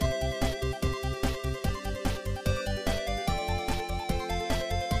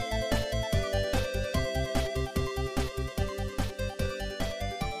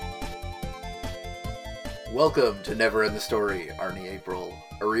Welcome to Never End the Story, Arnie April,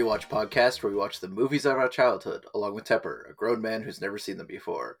 a rewatch podcast where we watch the movies of our childhood, along with Tepper, a grown man who's never seen them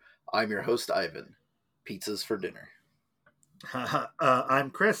before. I'm your host, Ivan. Pizzas for dinner.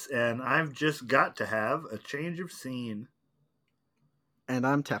 I'm Chris, and I've just got to have a change of scene. And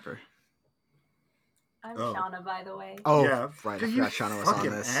I'm Tepper. I'm Shauna, by the way. Oh, yeah. right. I forgot Shauna was on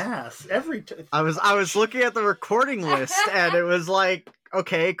this. Ass. I was looking at the recording list, and it was like,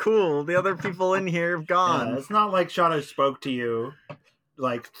 okay, cool. The other people in here have gone. Yeah, it's not like Shauna spoke to you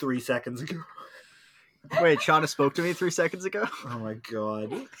like 3 seconds ago. Wait, Shauna spoke to me 3 seconds ago? Oh my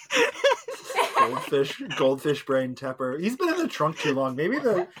god. Goldfish brain Tepper. He's been in the trunk too long. Maybe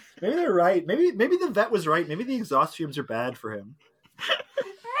they're right. Maybe the vet was right. Maybe the exhaust fumes are bad for him.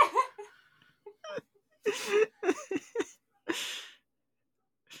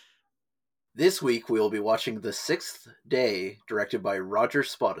 This week we will be watching The Sixth Day, directed by Roger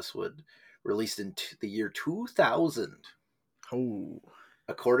Spottiswoode, released in the year 2000. Oh.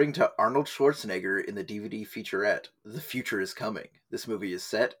 According to Arnold Schwarzenegger in the DVD featurette, The Future is Coming. This movie is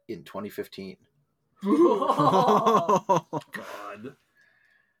set in 2015. Oh. God.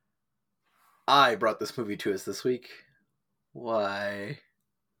 I brought this movie to us this week. Why?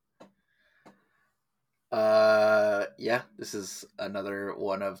 Yeah, this is another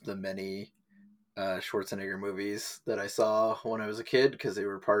one of the many Schwarzenegger movies that I saw when I was a kid because they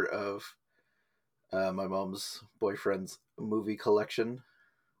were part of my mom's boyfriend's movie collection.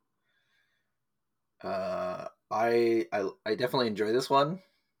 I definitely enjoy this one.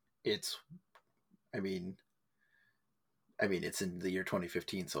 It's in the year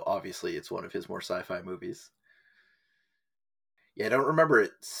 2015, so obviously it's one of his more sci-fi movies. Yeah, I don't remember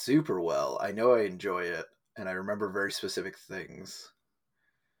it super well. I know I enjoy it, and I remember very specific things.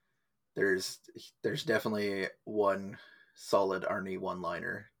 There's definitely one solid Arnie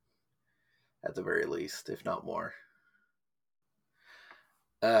one-liner, at the very least, if not more.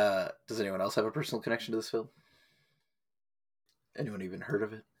 Does anyone else have a personal connection to this film? Anyone even heard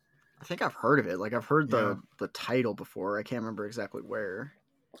of it? I think I've heard of it. Like, I've heard the title before. I can't remember exactly where.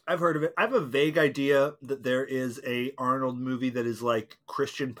 I've heard of it. I have a vague idea that there is a Arnold movie that is like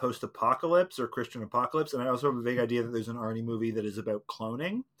Christian post-apocalypse or Christian apocalypse, and I also have a vague idea that there's an Arnie movie that is about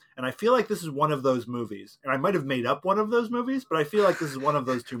cloning. And I feel like this is one of those movies. And I might have made up one of those movies, but I feel like this is one of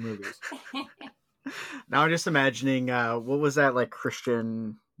those two movies. Now I'm just imagining, what was that, like,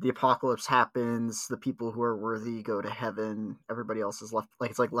 Christian, the apocalypse happens, the people who are worthy go to heaven, everybody else is left, like,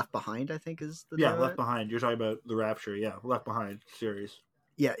 it's like Left Behind, I think is the name of Left it? Behind. You're talking about The Rapture. Yeah, Left Behind series.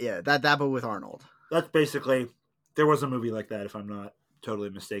 Yeah, that but with Arnold. That's basically, there was a movie like that, if I'm not totally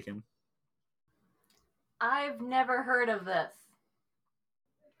mistaken. I've never heard of this.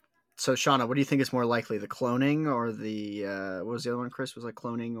 So, Shauna, what do you think is more likely, the cloning or the, what was the other one, Chris? Was like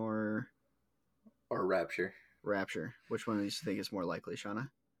cloning or Rapture? Rapture. Which one do you think is more likely, Shauna?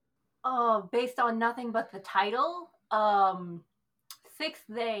 Oh, based on nothing but the title? Sixth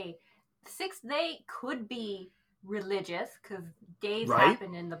Day. Sixth Day could be religious, because days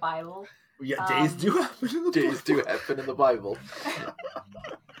happen in the Bible. Yeah, days do happen in the Bible. Days do happen in the Bible.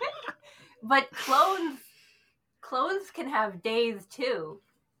 But clones can have days too.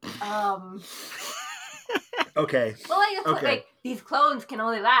 Okay. Well, like these clones can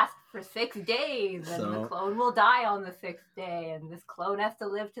only last for 6 days, and the clone will die on the 6th day, and this clone has to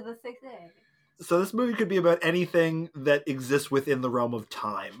live to the 6th day. So this movie could be about anything that exists within the realm of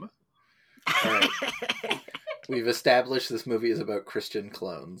time. All right. We've established this movie is about Christian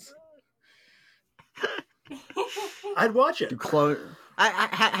clones. I'd watch it.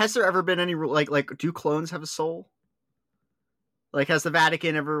 Has there ever been any like do clones have a soul? Like, has the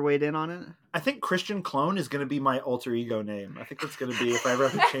Vatican ever weighed in on it? I think Christian Clone is going to be my alter ego name. I think that's going to be, if I ever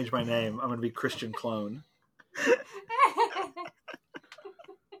have to change my name, I'm going to be Christian Clone.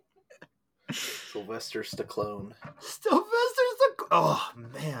 Sylvester Stallone. Oh,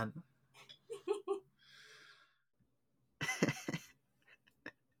 man.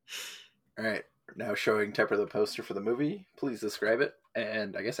 All right, now showing Tepper the poster for the movie. Please describe it,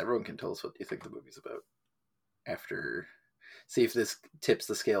 and I guess everyone can tell us what you think the movie's about after. See if this tips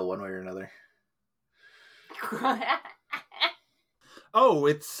the scale one way or another. Oh,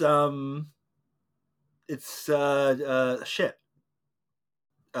 it's shit.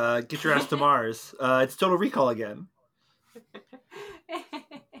 Get your ass to Mars. It's Total Recall again.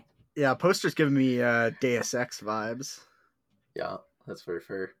 Yeah, poster's giving me Deus Ex vibes. Yeah, that's very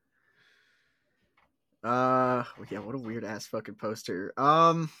fair. Yeah, what a weird ass fucking poster.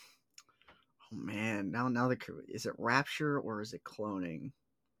 Oh man, now is it Rapture or is it cloning?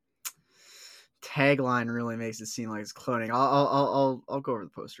 tagline really makes it seem like it's cloning. I'll go over the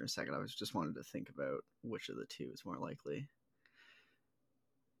poster in a second. I was just wanted to think about which of the two is more likely.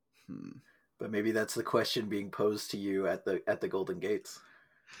 But maybe that's the question being posed to you at the Golden Gates.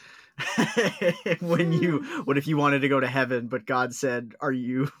 What if you wanted to go to heaven, but God said, "Are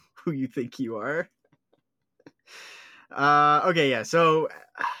you who you think you are?" Okay, yeah. So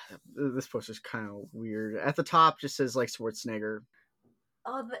this poster's kind of weird. At the top, just says like Schwarzenegger.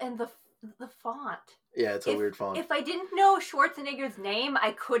 Oh, and the font. Yeah, it's a weird font. If I didn't know Schwarzenegger's name,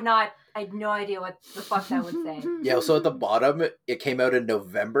 I had no idea what the fuck that would say. Yeah, so at the bottom, it came out in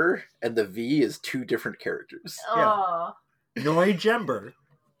November, and the V is 2 different characters. Oh. Yeah. Neujember.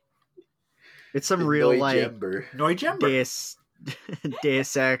 It's some real Neujember.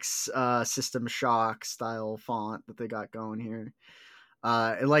 Deus Ex System Shock style font that they got going here.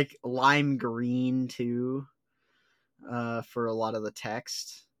 And like lime green too, for a lot of the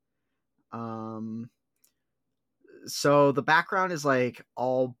text. So the background is like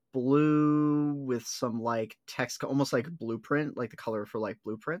all blue with some like text, almost like blueprint, like the color for like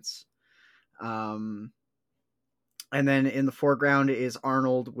blueprints. And then in the foreground is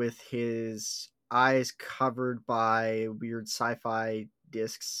Arnold with his eyes covered by weird sci-fi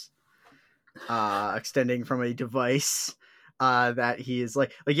discs, extending from a device. That he is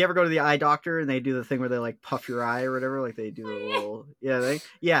like you ever go to the eye doctor and they do the thing where they like puff your eye or whatever, like they do the little thing.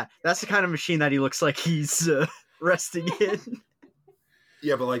 Yeah, that's the kind of machine that he looks like he's resting in.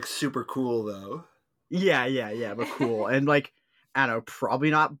 Yeah, but like super cool though. Yeah, but cool. And like, I don't know, probably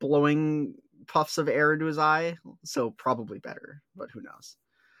not blowing puffs of air into his eye, so probably better, but who knows.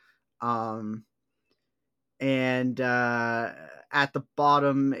 And at the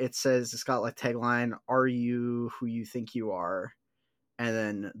bottom it says, it's got like tagline, "Are you who you think you are?" And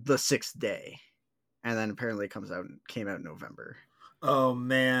then the 6th day. And then apparently it came out in November. Oh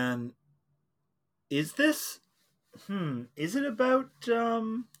man. Is this is it about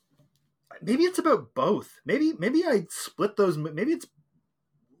maybe it's about both. Maybe I split those. Maybe it's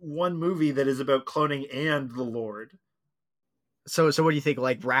one movie that is about cloning and the Lord. So what do you think?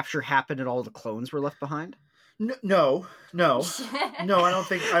 Like Rapture happened and all the clones were left behind? No, I don't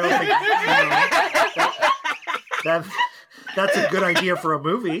think. That's a good idea for a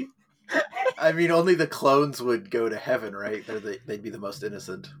movie. I mean, only the clones would go to heaven, right? They'd be the most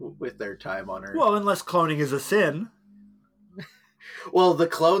innocent with their time on Earth. Well, unless cloning is a sin. Well, the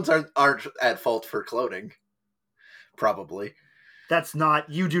clones aren't at fault for cloning. Probably. That's not.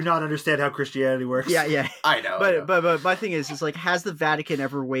 You do not understand how Christianity works. Yeah. I know. But my thing is like, has the Vatican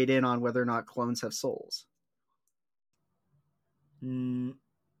ever weighed in on whether or not clones have souls? No,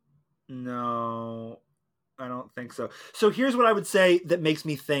 I don't think so. So here's what I would say that makes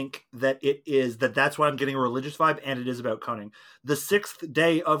me think that that's why I'm getting a religious vibe, and it is about cloning. The 6th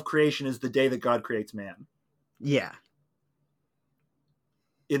day of creation is the day that God creates man. Yeah.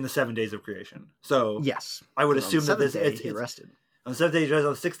 In the 7 days of creation. So yes, I would assume that he rested. On the 7th day, on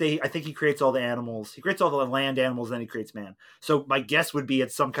the 6th day, I think he creates all the animals. He creates all the land animals, then he creates man. So my guess would be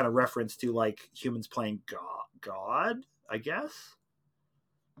it's some kind of reference to like humans playing God, I guess.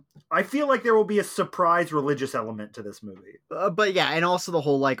 I feel like there will be a surprise religious element to this movie. But yeah, and also the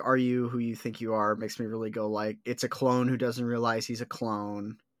whole like, "Are you who you think you are?" makes me really go like, it's a clone who doesn't realize he's a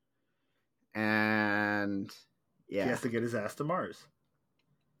clone. And yeah. He has to get his ass to Mars.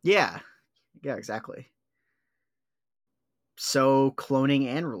 Yeah, exactly. So cloning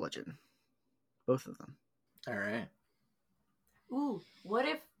and religion, both of them. All right. Ooh, what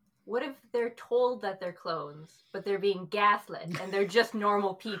if they're told that they're clones, but they're being gaslit and they're just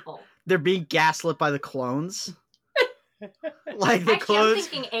normal people? They're being gaslit by the clones. Like the Actually, clones.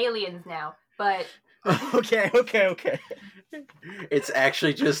 I'm thinking aliens now, but Okay. It's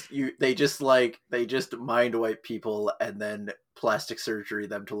actually just they just mind wipe people and then plastic surgery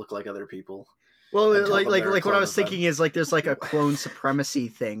them to look like other people. Well, like what I was thinking is like there's like a clone supremacy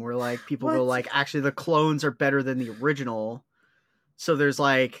thing where like people go like, actually the clones are better than the original. So there's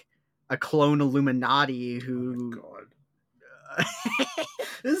like a clone Illuminati who. Oh my God.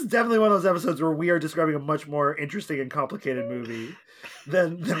 This is definitely one of those episodes where we are describing a much more interesting and complicated movie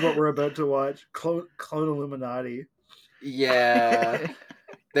than what we're about to watch. Clone Illuminati. Yeah.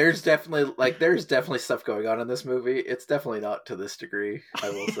 There's definitely stuff going on in this movie. It's definitely not to this degree, I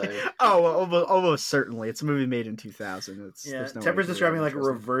will say. Almost certainly. It's a movie made in 2000. Temper's describing like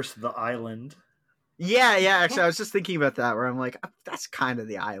Reverse the Island. Yeah, actually, I was just thinking about that, where I'm like, that's kind of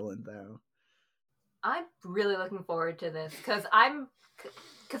the island, though. I'm really looking forward to this, because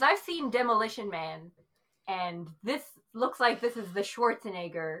I've seen Demolition Man, and this looks like this is the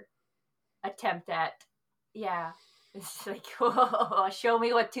Schwarzenegger attempt at, it's like, whoa, show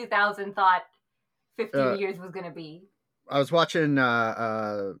me what 2000 thought 15 years was going to be. I was watching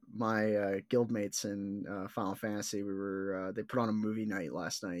my guildmates in Final Fantasy. They put on a movie night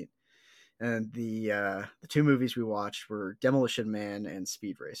last night, and the two movies we watched were Demolition Man and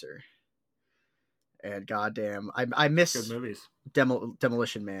Speed Racer. And goddamn, I miss good movies.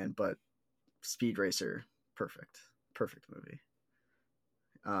 Demolition Man, but Speed Racer, perfect movie.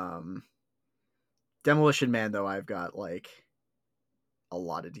 Demolition Man, though, I've got like a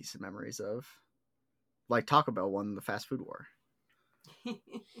lot of decent memories of. Like Taco Bell won the fast food war.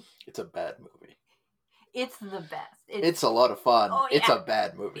 It's a bad movie. It's the best. It's a lot of fun. Oh, yeah. It's a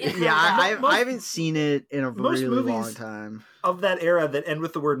bad movie. Yeah, I haven't seen it in a really long time. Of that era that end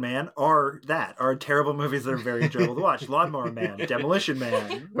with the word man are terrible movies that are very enjoyable to watch. Lawnmower Man, Demolition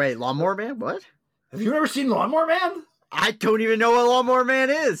Man. Wait, Lawnmower Man? What? Have you ever seen Lawnmower Man? I don't even know what Lawnmower Man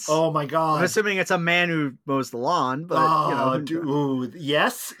is. Oh my god! I'm assuming it's a man who mows the lawn, but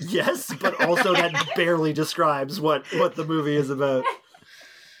yes, but also that barely describes what the movie is about.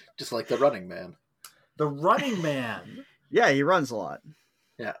 Just like The Running Man. The Running Man. Yeah, he runs a lot.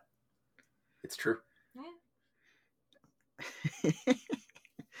 Yeah, it's true.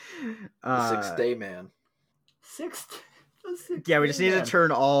 The Sixth Day Man. Yeah, we just need to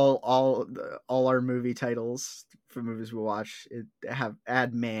turn all our movie titles for movies we watch.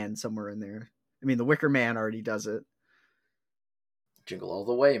 Add man somewhere in there. I mean, The Wicker Man already does it. Jingle All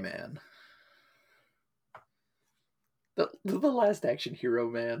the Way Man. The Last Action Hero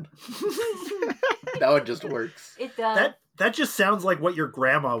Man. That one just works. It does. That just sounds like what your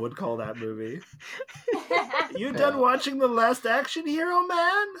grandma would call that movie. You done watching The Last Action Hero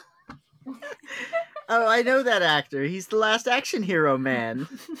Man? Oh, I know that actor. He's the Last Action Hero Man.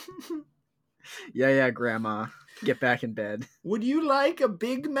 Yeah, Grandma. Get back in bed. Would you like a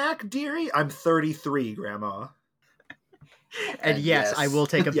Big Mac, dearie? I'm 33, Grandma. And yes, I will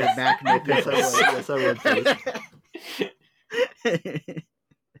take a Big Mac. No Yes, I would, please.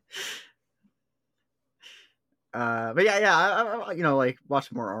 But I like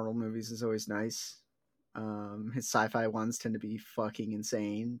watching more Arnold movies is always nice. His sci-fi ones tend to be fucking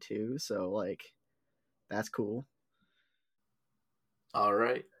insane too, so like that's cool. All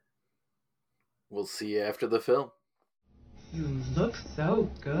right, we'll see you after the film. You look so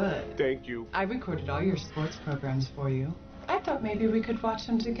good. Thank you. I recorded all your sports programs for you. I thought maybe we could watch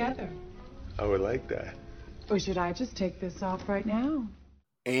them together. I would like that. Or should I just take this off right now?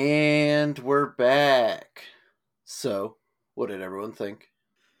 And we're back. So, what did everyone think?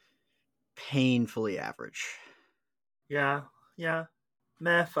 Painfully average. Yeah.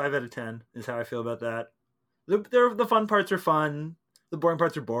 Meh, 5 out of 10 is how I feel about that. The fun parts are fun. The boring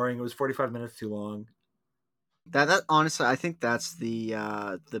parts are boring. It was 45 minutes too long. That honestly, I think that's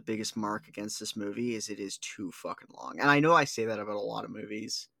the biggest mark against this movie is it is too fucking long. And I know I say that about a lot of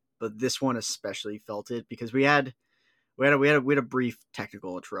movies, but this one especially felt it because we had a brief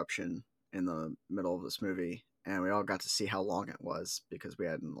technical interruption in the middle of this movie, and we all got to see how long it was because we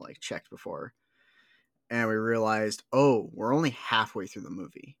hadn't like checked before, and we realized, oh, we're only halfway through the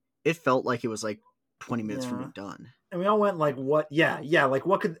movie. It felt like it was like 20 minutes from being done. And we all went like, what? Yeah. Like,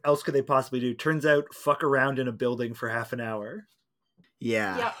 what else could they possibly do? Turns out, fuck around in a building for half an hour.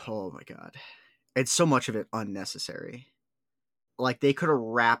 Yeah. Yep. Oh my god. It's so much of it unnecessary. Like, they could have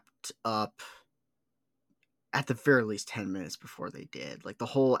wrapped up at the very least 10 minutes before they did. Like, the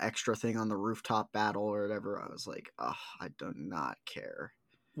whole extra thing on the rooftop battle or whatever, I was like, oh, I do not care.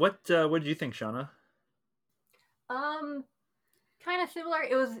 What did you think, Shauna? Kind of similar.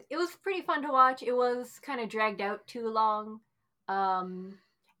 It was pretty fun to watch. It was kind of dragged out too long. And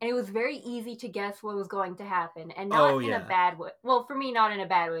it was very easy to guess what was going to happen. And not in a bad way. Well, for me, not in a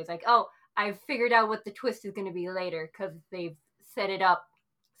bad way. It's like, oh, I've figured out what the twist is going to be later because they've set it up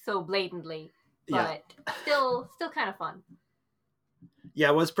so blatantly. But still kind of fun. Yeah,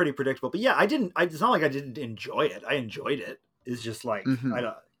 it was pretty predictable. But yeah, it's not like I didn't enjoy it. I enjoyed it. It's just like, I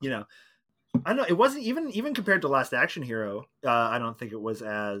don't know. It wasn't even compared to Last Action Hero. I don't think it was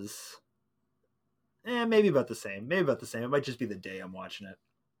as, maybe about the same. It might just be the day I'm watching it.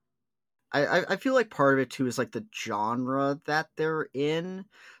 I feel like part of it too is like the genre that they're in.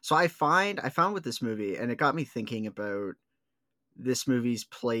 So I found with this movie, and it got me thinking about this movie's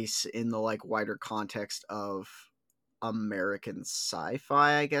place in the like wider context of American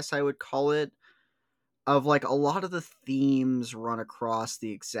sci-fi, I guess I would call it. Of like a lot of the themes run across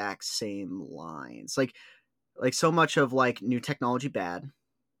the exact same lines, like so much of like new technology bad,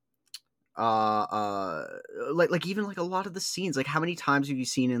 like even like a lot of the scenes, like how many times have you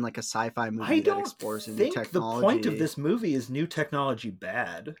seen in like a sci-fi movie that explores new technology? The point of this movie is new technology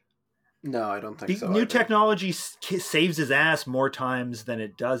bad. No, I don't think so. New technology saves his ass more times than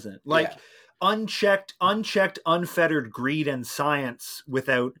it doesn't. Like unchecked, unfettered greed and science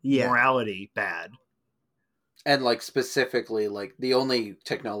without morality bad. And like specifically, like the only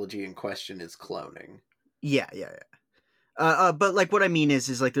technology in question is cloning. Yeah. But like what I mean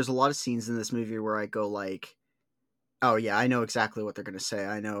is like there's a lot of scenes in this movie where I go like, oh yeah, I know exactly what they're gonna say.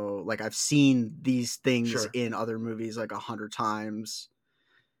 I know, like I've seen these things in other movies like 100 times,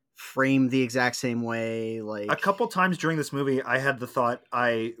 framed the exact same way. Like a couple times during this movie, I had the thought,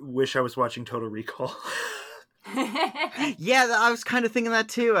 I wish I was watching Total Recall. Yeah, I was kind of thinking that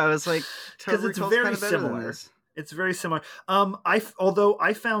too. I was like, because it's very similar. It's very similar. Although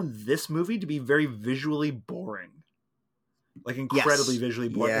I found this movie to be very visually boring. Like incredibly visually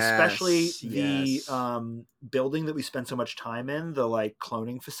boring, especially the building that we spent so much time in, the like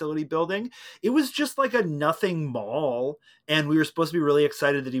cloning facility building. It was just like a nothing mall, and we were supposed to be really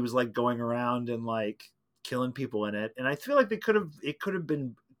excited that he was like going around and like killing people in it. And I feel like it could have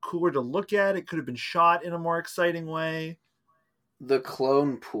been cooler to look at. It could have been shot in a more exciting way. The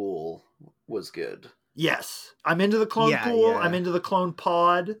clone pool was good. Yes, I'm into the clone pool. I'm into the clone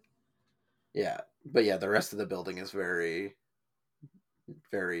pod. Yeah, but yeah, the rest of the building is very,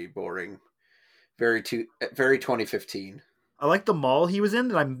 very boring. Very 2015. I like the mall he was in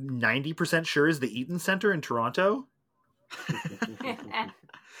that I'm 90% sure is the Eaton Center in Toronto. I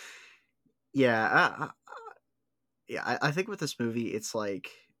think with this movie, it's like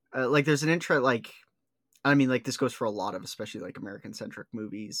there's an intro, like, I mean, like this goes for a lot of, especially like American centric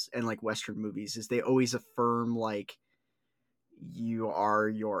movies and like Western movies, is they always affirm like you are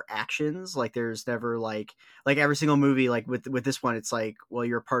your actions. Like there's never like every single movie, like with this one, it's like, well,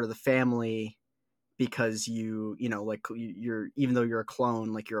 you're part of the family because you know, like you're, even though you're a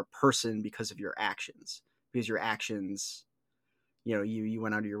clone, like you're a person because of your actions, because your actions, you know, you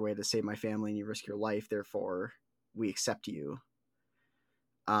went out of your way to save my family and you risk your life, therefore we accept you.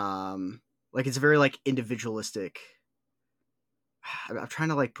 Like it's very like individualistic. I'm trying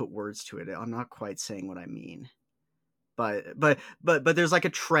to like put words to it. I'm not quite saying what I mean, but there's like a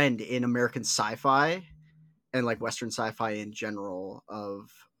trend in American sci-fi and like Western sci-fi in general of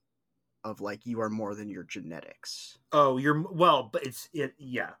like you are more than your genetics. Oh,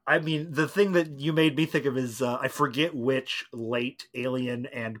 yeah. I mean, the thing that you made me think of is I forget which late Alien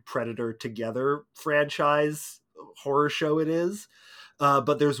and Predator together franchise horror show it is.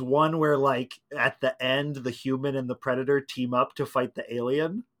 But there's one where like at the end, the human and the Predator team up to fight the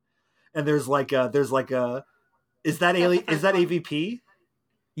alien. And is that alien? Is that AVP?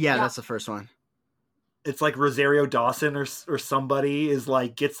 Yeah, that's the first one. It's like Rosario Dawson or somebody is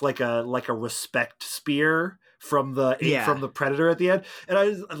like gets like a respect spear from the Predator at the end, and I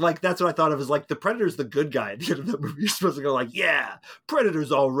was like, that's what I thought of, is like the Predator's the good guy at the end of the movie. You're supposed to go like, yeah,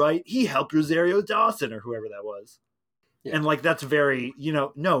 Predator's all right. He helped Rosario Dawson or whoever that was. Yeah. And like that's very, you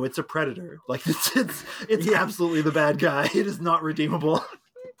know, no, it's a Predator. Like it's absolutely the bad guy. It is not redeemable.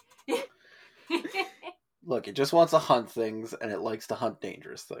 Look, it just wants to hunt things, and it likes to hunt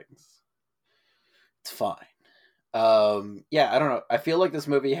dangerous things. It's fine. I don't know. I feel like this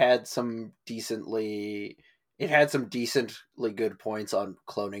movie had some decently good points on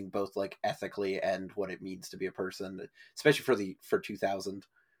cloning, both like ethically and what it means to be a person, especially for 2000.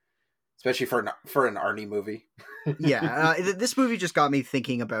 Especially for an Arnie movie. This movie just got me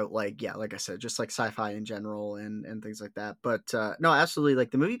thinking about like I said, just like sci-fi in general and things like that. But no, absolutely,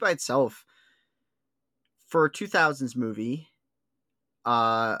 like the movie by itself, for a 2000s movie,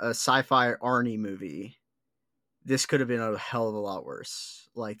 a sci-fi Arnie movie, this could have been a hell of a lot worse.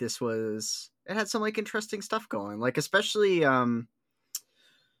 Like it had some like interesting stuff going, like especially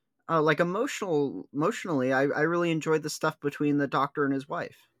like emotionally, I really enjoyed the stuff between the Doctor and his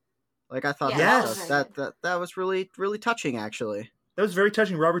wife. Like I thought that was really, really touching, actually. That was very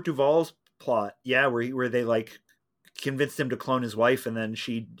touching. Robert Duvall's plot, where they like convinced him to clone his wife, and then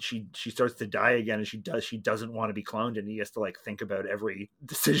she starts to die again, and she doesn't want to be cloned, and he has to like think about every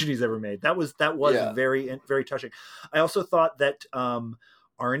decision he's ever made. That was very, very touching. I also thought that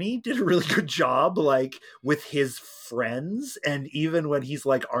Arnie did a really good job, like with his friends, and even when he's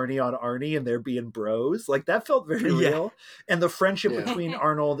like Arnie on Arnie and they're being bros, like that felt very real. And the friendship between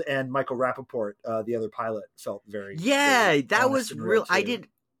Arnold and Michael Rappaport, the other pilot, felt very that was real.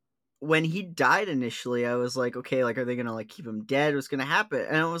 When he died initially, I was like, okay, like are they gonna like keep him dead? What's gonna happen?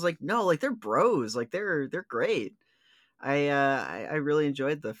 And I was like, no, like they're bros, like they're great. I really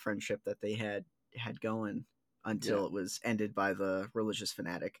enjoyed the friendship that they had going until it was ended by the religious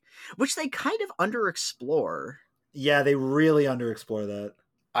fanatic, which they kind of underexplore. Yeah, they really underexplore that.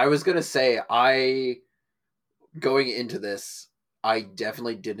 I was gonna say, going into this, I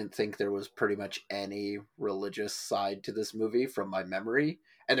definitely didn't think there was pretty much any religious side to this movie from my memory.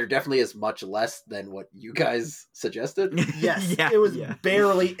 And there definitely is much less than what you guys suggested. Yes, it was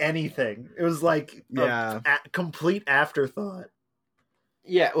barely anything. It was like a complete afterthought.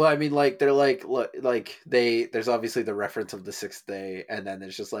 Yeah, well, I mean, like, they're like, look, like, there's obviously the reference of the sixth day, and then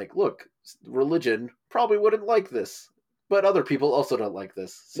there's just like, look, religion probably wouldn't like this, but other people also don't like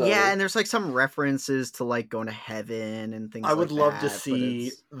this. So yeah, and there's like some references to like going to heaven and things like that. I would love to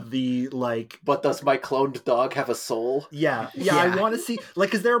see the like. But does my cloned dog have a soul? Yeah. I want to see like,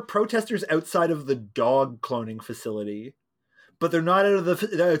 because there are protesters outside of the dog cloning facility, but they're not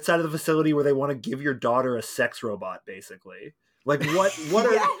outside of the facility where they want to give your daughter a sex robot, basically. Like what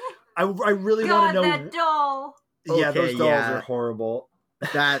are I really want to know that doll. Yeah, those dolls are horrible.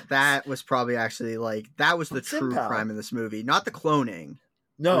 That was probably actually like that was the true crime in this movie, not the cloning.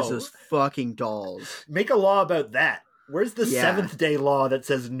 No, it was those fucking dolls. Make a law about that. Where's the 7th day law that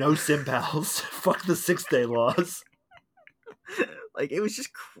says no simpals? Fuck the 6th day laws. Like, it was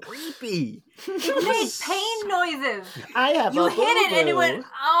just creepy. It made pain noises. You hit it and it went,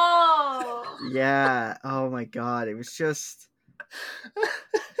 oh. Yeah. Oh my god. It was just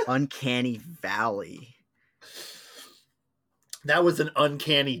Uncanny Valley. That was an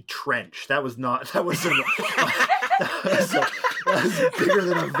uncanny trench. That was not. That was bigger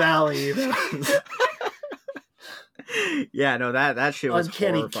than a valley. Yeah, no, that shit was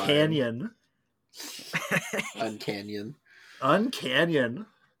uncanny horrifying. Canyon. Uncanyon.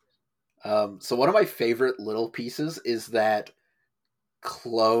 So one of my favorite little pieces is that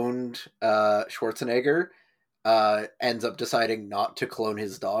cloned Schwarzenegger ends up deciding not to clone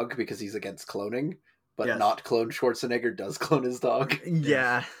his dog because he's against cloning, but not cloned Schwarzenegger does clone his dog.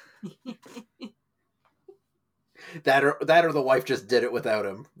 Yeah. That or the wife just did it without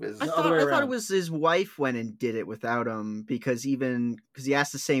him. I thought it was his wife went and did it without him because he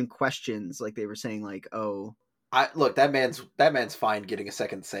asked the same questions, like they were saying, like, oh, look, that man's fine getting a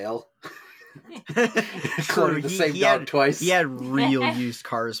second sale. Cloning the same dog twice. He had real used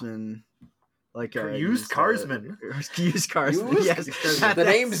carsman. Like used carsman. Used carsman. Yes. The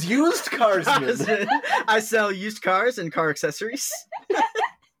name's Used Carsman. I sell used cars and car accessories.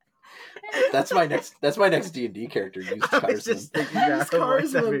 That's my next D&D character, Used Carsman. Used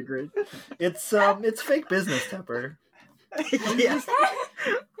Carsman. It's fake business, Tepper.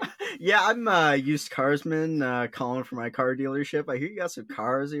 Yeah, I'm used carsman calling for my car dealership. I hear you got some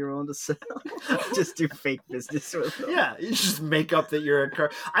cars you're willing to sell. Just do fake business with them. Yeah, you just make up that you're a car.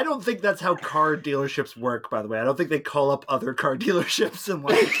 I don't think that's how car dealerships work, by the way. I don't think they call up other car dealerships and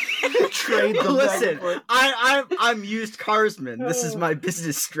like trade them. Listen, I'm used carsman. This is my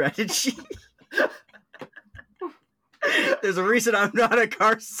business strategy. There's a reason I'm not a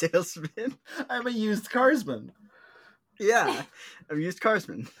car salesman. I'm a used carsman. Yeah, I'm used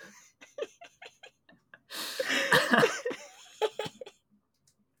carsman.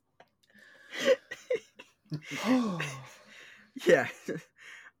 Yeah.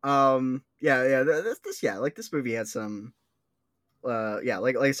 This movie had some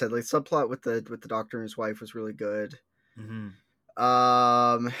like I said, like subplot with the doctor and his wife was really good.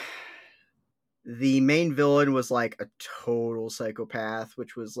 Mm-hmm. The main villain was like a total psychopath,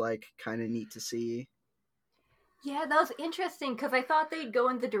 which was like kind of neat to see. Yeah, that was interesting because I thought they'd go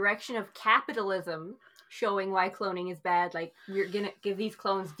in the direction of capitalism, showing why cloning is bad. Like, we're going to give these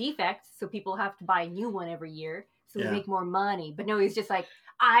clones defects so people have to buy a new one every year so we make more money. But no, he's just like,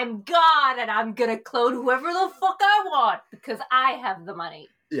 I'm God and I'm going to clone whoever the fuck I want because I have the money.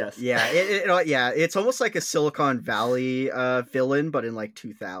 Yes. Yeah, it's almost like a Silicon Valley villain, but in like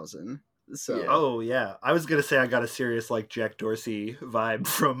 2000. So. Yeah. Oh yeah, I was gonna say I got a serious like Jack Dorsey vibe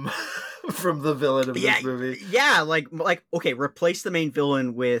from the villain of this movie. Yeah, like okay, replace the main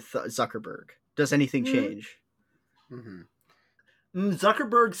villain with Zuckerberg. Does anything change? Mm-hmm.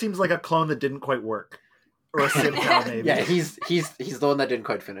 Zuckerberg seems like a clone that didn't quite work, or a Simcow maybe. Yeah, he's the one that didn't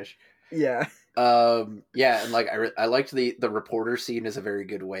quite finish. Yeah. Yeah, and like I liked the reporter scene is a very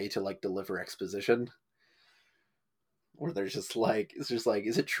good way to like deliver exposition. Where there's just like is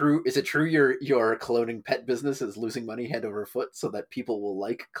it true your cloning pet business is losing money head over foot so that people will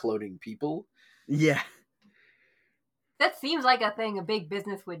like cloning people? Yeah. That seems like a thing a big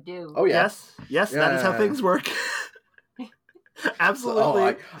business would do. Oh yeah. Yes, that is how things work.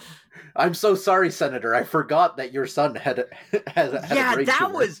 Absolutely. I'm so sorry, Senator. I forgot that your son had a brain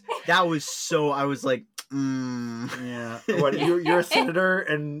tumor. that was so I was like, Yeah. What you're a senator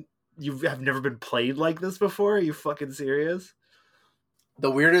and you have never been played like this before? Are you fucking serious?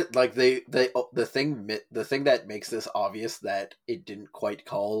 The weirdest, like the thing that makes this obvious that it didn't quite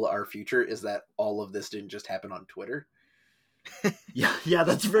call our future is that all of this didn't just happen on Twitter. Yeah,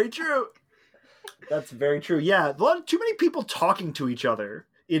 that's very true. That's very true. Yeah, too many people talking to each other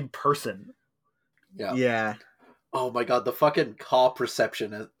in person. Yeah. Oh my god, the fucking cop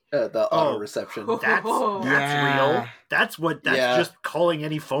reception, the auto reception. That's real. That's just calling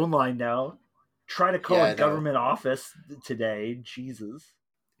any phone line now. Try to call a government office today. Jesus.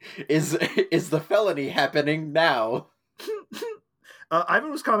 Is the felony happening now?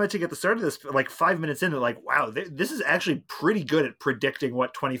 Ivan was commenting at the start of this, like 5 minutes into, like, wow, this is actually pretty good at predicting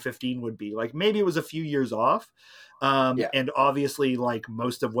what 2015 would be. Like, maybe it was a few years off. And obviously, like,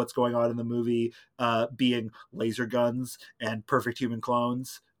 most of what's going on in the movie being laser guns and perfect human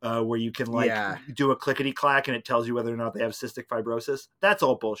clones, where you can, like, do a clickety-clack and it tells you whether or not they have cystic fibrosis. That's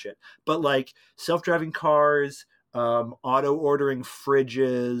all bullshit. But, like, self-driving cars, auto-ordering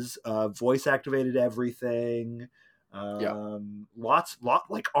fridges, voice-activated everything...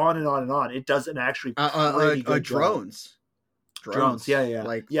 like on and on and on. It does an actually pretty good drones. Yeah.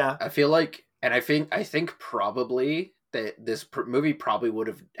 Like, yeah. I feel like, and I think probably that this movie probably would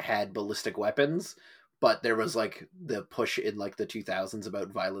have had ballistic weapons, but there was like the push in like the 2000s about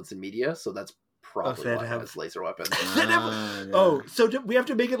violence in media, so that's probably why it has laser weapons. So we have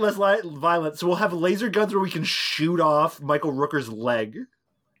to make it less violent. So we'll have laser guns where we can shoot off Michael Rooker's leg.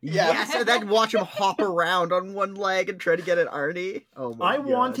 Yes, and then watch him hop around on one leg and try to get at Arnie. Oh my God.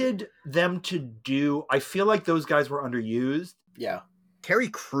 Wanted them to do... I feel like those guys were underused. Yeah. Terry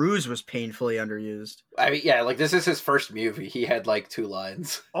Crews was painfully underused. I mean, yeah, like this is his first movie. He had like 2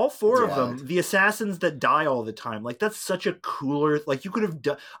 lines. All 4 of them, the assassins that die all the time. Like that's such a cooler. Like you could have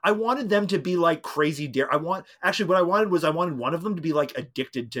done. I wanted them to be like crazy dare. What I wanted was one of them to be like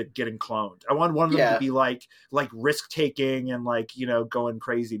addicted to getting cloned. I wanted one of them to be like risk taking and like going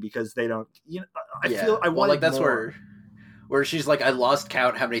crazy because they don't. I wanted like that's more. where she's like, I lost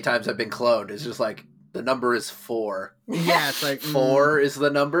count how many times I've been cloned. It's just like. The number is 4. Yeah, it's like 4 is the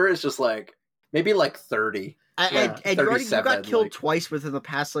number. It's just like maybe like 30. And you got killed twice within the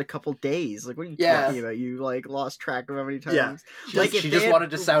past like couple days. Like what are you talking about? You like lost track of how many times. Yeah. She just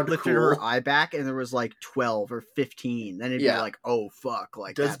wanted to sound lifted cool. her eye back and there was like 12 or 15. Then it'd be like, oh fuck,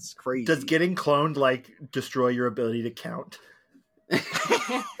 like that's crazy. Does getting cloned like destroy your ability to count?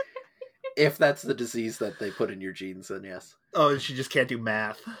 If that's the disease that they put in your genes, then yes. Oh, she just can't do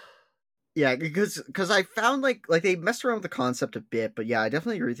math. Yeah, because I found like they messed around with the concept a bit, but yeah, I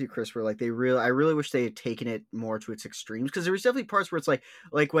definitely agree with you, Chris. Where like I really wish they had taken it more to its extremes, because there was definitely parts where it's like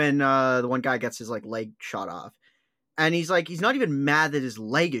when the one guy gets his like leg shot off, and he's not even mad that his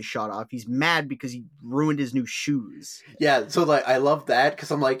leg is shot off. He's mad because he ruined his new shoes. Yeah, so like I love that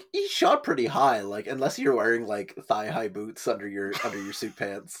because I'm like, he shot pretty high. Like unless you're wearing like thigh high boots under your suit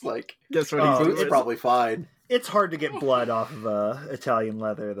pants, like that's what boots probably fine. It's hard to get blood off of Italian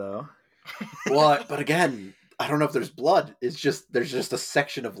leather though. Well, but again, I don't know if there's blood. It's just there's just a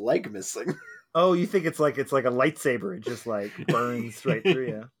section of leg missing. Oh, you think it's like a lightsaber? It just like burns right through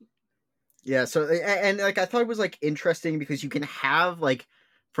you. Yeah. So and like I thought it was like interesting because you can have like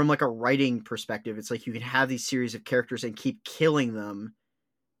from like a writing perspective, it's like you can have these series of characters and keep killing them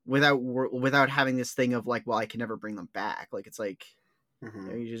without having this thing of like, well, I can never bring them back. Like it's like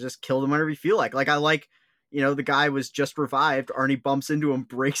you just kill them whenever you feel like. Like I like. The guy was just revived. Arnie bumps into him,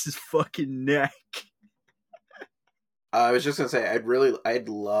 breaks his fucking neck. I was just gonna say, I'd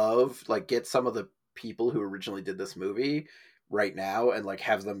love like get some of the people who originally did this movie right now and like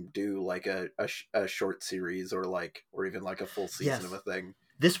have them do like a short series or even like a full season of a thing.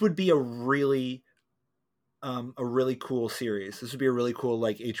 This would be a really cool series. This would be a really cool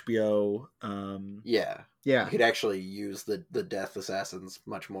like HBO. Yeah. You could actually use the death assassins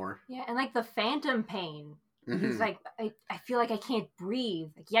much more. Yeah, and like the phantom pain. He's like, I feel like I can't breathe.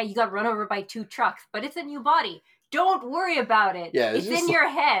 Like, yeah, you got run over by 2 trucks, but it's a new body. Don't worry about it. Yeah, it's in your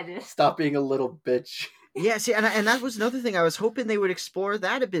head. Stop being a little bitch. Yeah, see, and that was another thing. I was hoping they would explore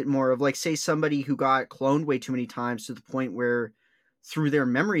that a bit more of like, say, somebody who got cloned way too many times to the point where through their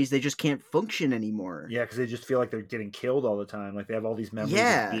memories they just can't function anymore. Yeah, because they just feel like they're getting killed all the time. Like they have all these memories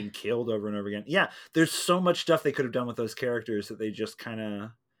of being killed over and over again. Yeah, there's so much stuff they could have done with those characters that they just kind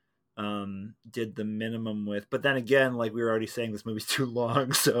of did the minimum with. But then again, like we were already saying, this movie's too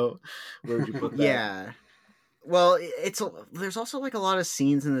long, so where would you put that? Yeah. Well, there's also like a lot of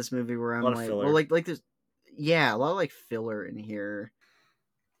scenes in this movie where I'm like, well, like there's a lot of like filler in here.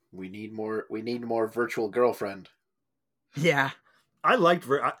 We need more Virtual Girlfriend. Yeah. I liked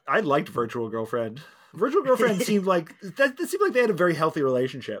Virtual Girlfriend. Virtual Girlfriend seemed like they had a very healthy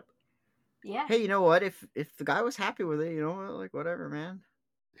relationship. Yeah. Hey, you know what? If the guy was happy with it, like whatever, man.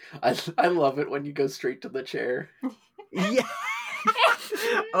 I love it when you go straight to the chair. Yeah.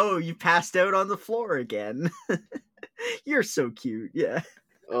 Oh, you passed out on the floor again. You're so cute. Yeah.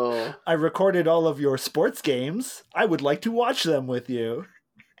 Oh, I recorded all of your sports games. I would like to watch them with you.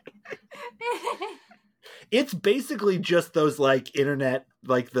 It's basically just those like internet,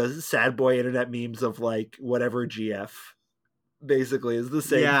 like the sad boy internet memes of like whatever GF. Basically, is the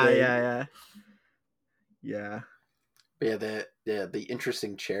same thing. Yeah. the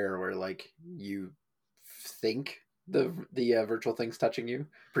interesting chair where like you think the virtual thing's touching you.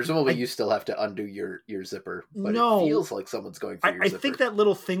 Presumably, you still have to undo your zipper, but it feels like someone's going through your zipper. I think that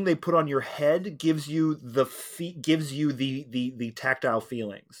little thing they put on your head gives you the tactile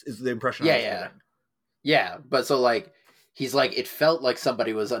feelings. Is the impression? Yeah, but so like he's like it felt like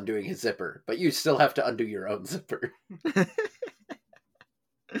somebody was undoing his zipper, but you still have to undo your own zipper.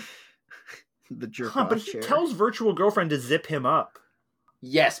 The jerk but he tells virtual girlfriend to zip him up.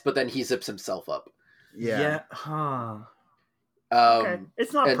 Yes, but then he zips himself up. Yeah. Okay.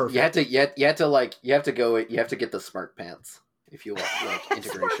 It's not perfect. You have to get the smart pants if you want like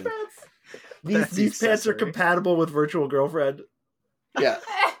integration. These pants are compatible with virtual girlfriend. Yeah.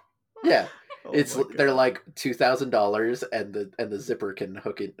 They're like $2,000 and the zipper can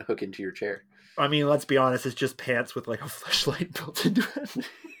hook into your chair. I mean, let's be honest, it's just pants with like a fleshlight built into it.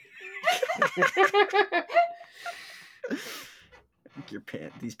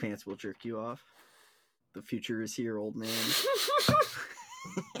 These pants will jerk you off. The future is here, old man.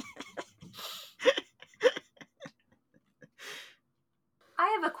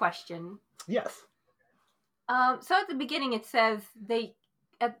 I have a question. Yes. So at the beginning it says they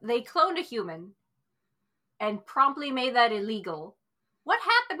cloned a human and promptly made that illegal. What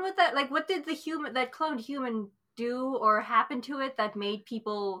happened with that? Like, what did that cloned human do or happen to it that made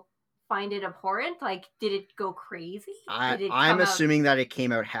people find it abhorrent? Like, did it go crazy? I'm assuming that it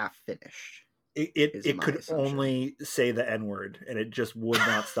came out half finished. It could only say the N-word, and it just would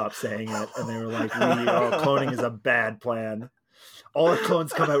not stop saying it. And they were like, cloning is a bad plan. All our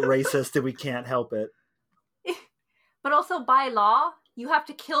clones come out racist, and we can't help it. But also, by law, you have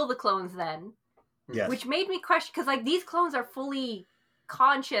to kill the clones then. Yes. Which made me question, because like these clones are fully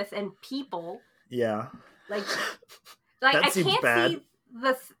conscious and people. Yeah. Like that I seems can't bad. see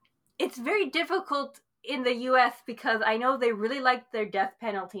this. It's very difficult in the U.S. because I know they really like their death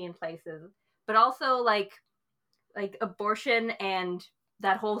penalty in places, but also like abortion and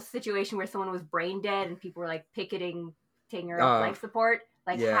that whole situation where someone was brain dead and people were like picketing, taking her off life support.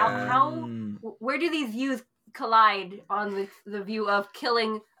 Like how where do these views collide on the view of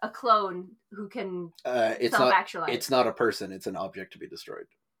killing a clone who can self-actualize? It's not a person; it's an object to be destroyed.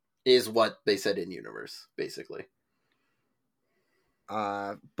 Is what they said in universe, basically.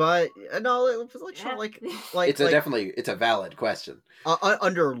 But no, it's a valid question.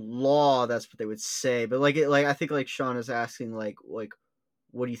 Under law, that's what they would say. But I think like Sean is asking, like what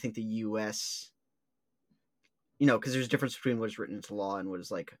do you think the U.S. Because there's a difference between what is written into law and what is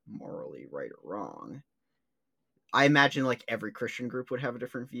like morally right or wrong. I imagine like every Christian group would have a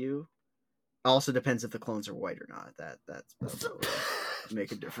different view. It also depends if the clones are white or not. That's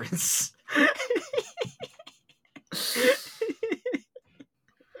make a difference.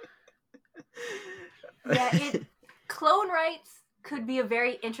 Yeah, clone rights could be a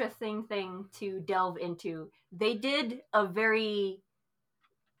very interesting thing to delve into. They did a very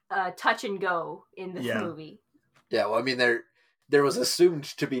touch and go in this movie. Yeah, well, I mean, there was assumed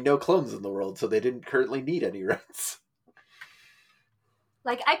to be no clones in the world, so they didn't currently need any rights.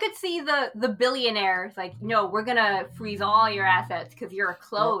 Like, I could see the billionaires, like, no, we're gonna freeze all your assets because you're a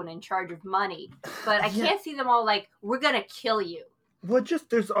clone in charge of money. But I can't see them all like, we're gonna kill you. Well,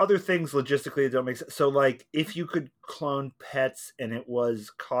 there's other things logistically that don't make sense. So, like, if you could clone pets and it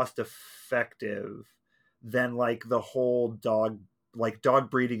was cost effective, then, like, the whole dog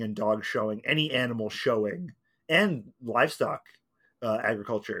breeding and dog showing, any animal showing, and livestock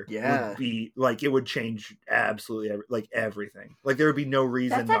agriculture would be, like, it would change absolutely, everything. Like, there would be no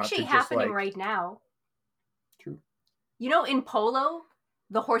reason That's actually happening right now. True. In Polo,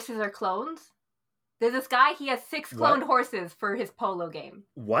 the horses are clones. There's this guy, he has 6 cloned horses for his polo game.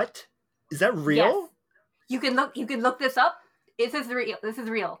 What? Is that real? Yes. You can look this up. This is real.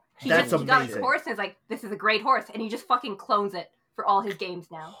 He got his horse and is like, this is a great horse, and he just fucking clones it for all his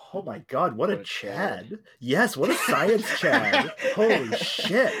games now. Oh my god, what a Chad. Yes, what a science Chad. Holy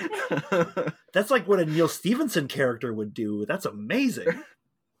shit. That's like what a Neil Stephenson character would do. That's amazing.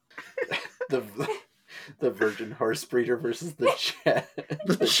 The virgin horse breeder versus the Chad.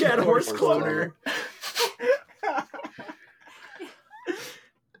 The Chad horse cloner.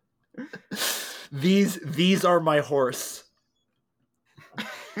 These are my horse.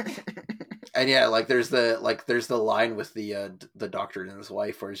 And yeah, like there's the line with the doctor and his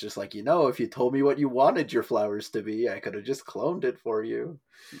wife where it's just like, if you told me what you wanted your flowers to be, I could have just cloned it for you.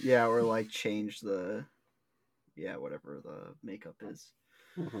 Yeah, or like change the whatever the makeup is.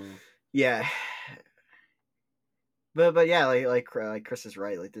 Mm-hmm. Yeah. But yeah, like Chris is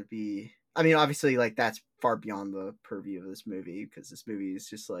right. Like there'd be, I mean, obviously, like that's far beyond the purview of this movie because this movie is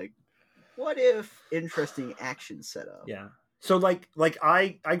just like, what if interesting action setup? Yeah. So like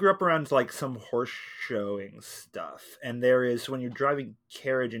I grew up around like some horse showing stuff, and there is, when you're driving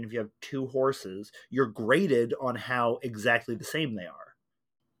carriage and if you have two horses, you're graded on how exactly the same they are.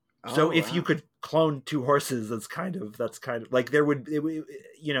 So if you could clone two horses, that's kind of like you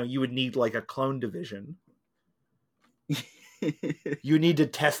would need like a clone division. You need to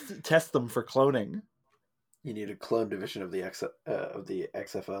test them for cloning. You need a clone division of the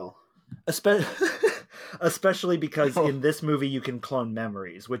XFL. Especially because in this movie you can clone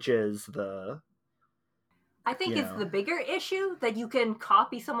memories, which is I think it's the bigger issue that you can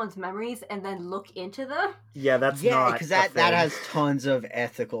copy someone's memories and then look into them. Yeah, not because that has tons of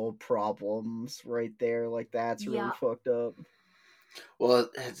ethical problems right there. Like that's really fucked up. Well,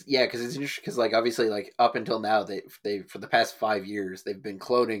 because it's interesting because like obviously like up until now they for the past 5 years they've been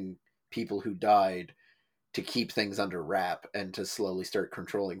cloning people who died to keep things under wrap and to slowly start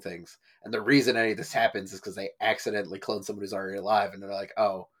controlling things. And the reason any of this happens is because they accidentally clone someone who's already alive, and they're like,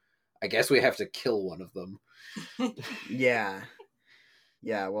 oh, I guess we have to kill one of them. Yeah.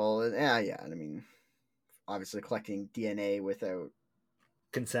 Well, yeah. I mean, obviously collecting DNA without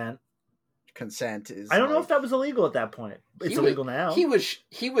consent is. I don't know if that was illegal at that point. It's illegal now. He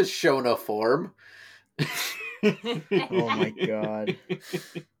was shown a form. Oh my god.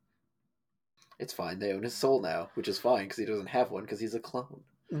 It's fine. They own his soul now, which is fine because he doesn't have one because he's a clone.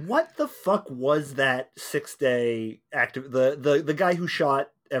 What the fuck was that 6-day active? The guy who shot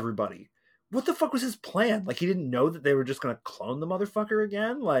everybody. What the fuck was his plan? Like he didn't know that they were just gonna clone the motherfucker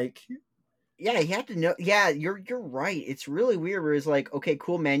again? Like, yeah, he had to know. Yeah, you're right. It's really weird. Where it's like, okay,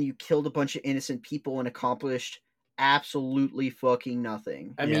 cool, man, you killed a bunch of innocent people and accomplished absolutely fucking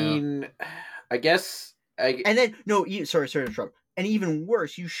nothing. I mean, I guess. And then sorry to interrupt. And even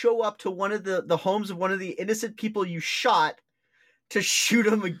worse, you show up to one of the homes of one of the innocent people you shot to shoot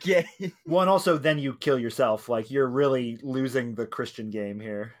him again. Well, and also then you kill yourself. Like you're really losing the Christian game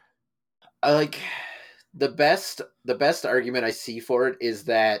here. Like the best argument I see for it is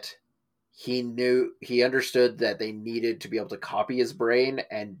that he understood that they needed to be able to copy his brain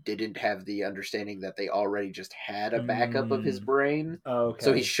and didn't have the understanding that they already just had a backup of his brain. Okay.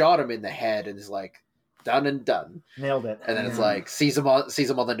 So he shot him in the head and is like, done and done. Nailed it. And then it's like sees him on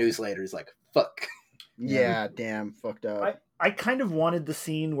the news later. He's like, fuck. Yeah, damn, fucked up. I kind of wanted the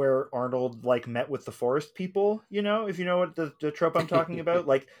scene where Arnold like met with the forest people, if you know what the trope I'm talking about.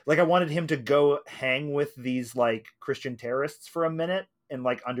 like I wanted him to go hang with these like Christian terrorists for a minute and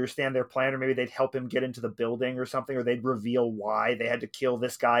like understand their plan, or maybe they'd help him get into the building or something, or they'd reveal why they had to kill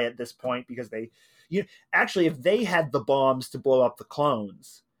this guy at this point because actually if they had the bombs to blow up the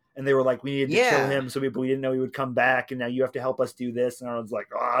clones. And they were like, we needed to kill him, so we didn't know he would come back, and now you have to help us do this. And I was like,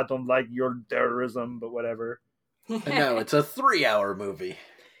 I don't like your terrorism, but whatever. No, it's a 3-hour movie.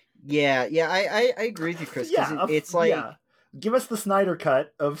 Yeah, I agree with you, Chris. It's like... Yeah. Give us the Snyder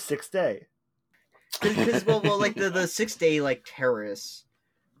cut of 6 Day. Because, well, like the 6 Day, like, terrorists,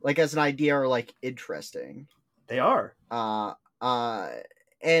 like, as an idea are, like, interesting. They are.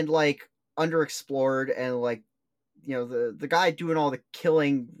 And, like, underexplored, and, like, the guy doing all the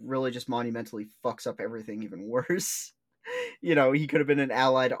killing really just monumentally fucks up everything even worse. He could have been an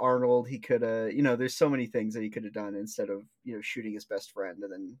ally to Arnold. He could have, there's so many things that he could have done instead of, shooting his best friend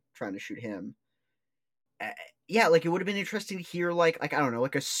and then trying to shoot him. Like it would have been interesting to hear like I don't know,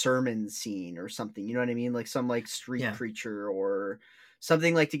 like a sermon scene or something. You know what I mean? Like some like street preacher or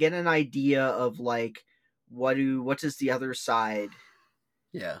something, like to get an idea of like what does the other side.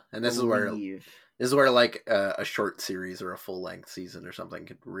 Yeah, and this is where like a short series or a full length season or something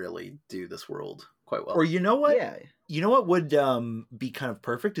could really do this world quite well. Or you know what? Yeah. You know what would be kind of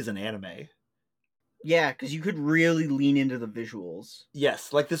perfect is an anime. Yeah, because you could really lean into the visuals.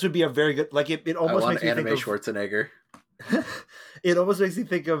 Yes, like this would be a very good. Like it almost makes me anime think of Schwarzenegger. It almost makes me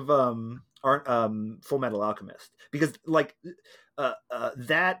think of Full Metal Alchemist, because like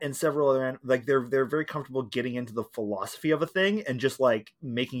that and several other like they're very comfortable getting into the philosophy of a thing and just like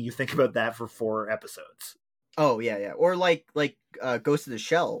making you think about that for 4 episodes. Oh yeah, or like Ghost of the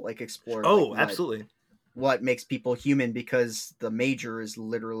Shell, like explore. Oh, like, absolutely. What makes people human, because the Major is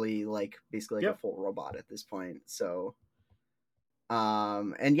literally like basically like a full robot at this point. So,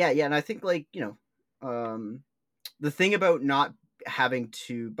 and and I think like the thing about not having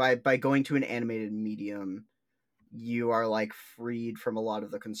to by going to an animated medium, you are like freed from a lot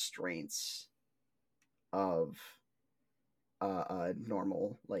of the constraints of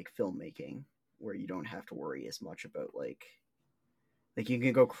normal like filmmaking, where you don't have to worry as much about like you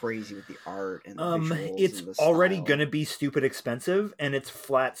can go crazy with the art and the visuals. It's and the already style. gonna be stupid expensive, and it's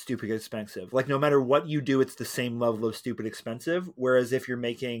flat stupid expensive. Like no matter what you do, it's the same level of stupid expensive. Whereas if you're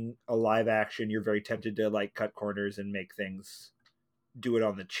making a live action, you're very tempted to like cut corners and make things do it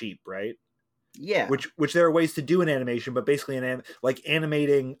on the cheap, right? Yeah. Which there are ways to do in animation, but basically like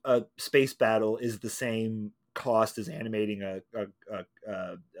animating a space battle is the same cost as animating a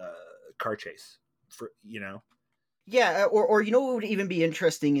car chase, for Yeah, or you know what would even be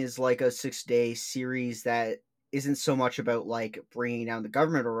interesting is like a 6-day series that isn't so much about like bringing down the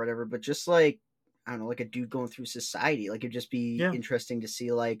government or whatever, but just like, I don't know, like a dude going through society. Like it'd just be interesting to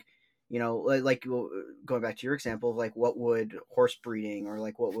see like, like going back to your example of like what would horse breeding or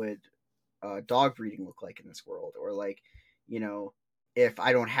like what would dog breeding look like in this world, or like, if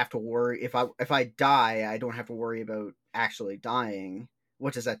I don't have to worry, if I die, I don't have to worry about actually dying.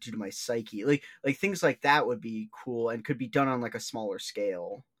 What does that do to my psyche? Like things like that would be cool and could be done on like a smaller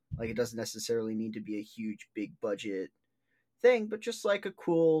scale. Like it doesn't necessarily need to be a huge, big budget thing, but just like a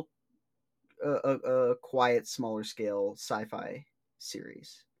cool, a quiet, smaller scale sci-fi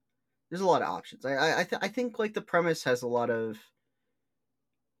series. There's a lot of options. I think like the premise has a lot of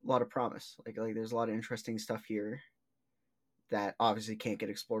promise. Like there's a lot of interesting stuff here that obviously can't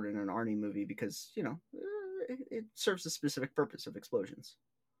get explored in an Arnie movie because it serves a specific purpose of explosions.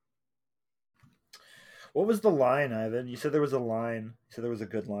 What was the line, Ivan? You said there was a line. You said there was a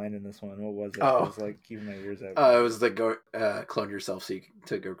good line in this one. What was it? I was like keeping my ears out. It was the clone yourself so you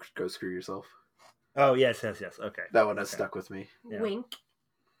to go screw yourself. Oh yes. Okay, that one has stuck with me. Yeah. Wink.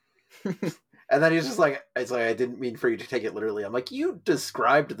 And then he's just like, it's like, I didn't mean for you to take it literally. I'm like, you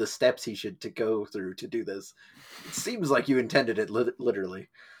described the steps he should to go through to do this. It seems like you intended it literally.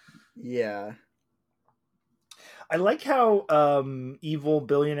 Yeah. I like how evil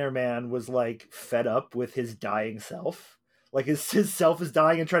billionaire man was like fed up with his dying self. Like his self is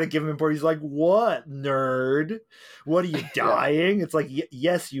dying and trying to give him important. He's like, "What, nerd? What are you dying?" It's like,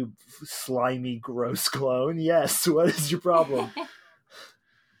 yes, you slimy, gross clone. Yes, what is your problem?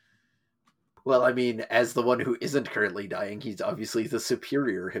 Well, I mean, as the one who isn't currently dying, he's obviously the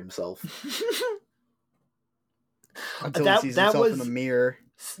superior himself. Until he sees himself in the mirror.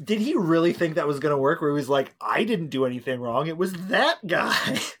 Did he really think that was going to work? Where he was like, I didn't do anything wrong. It was that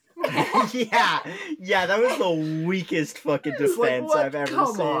guy. yeah, that was the weakest fucking defense like, I've ever seen.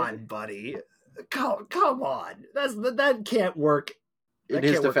 Come on, buddy. Come on. That can't work. In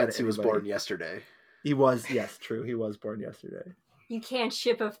his defense, he was born yesterday. He was, yes, true. He was born yesterday. You can't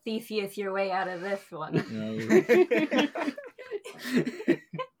ship of Theseus your way out of this one.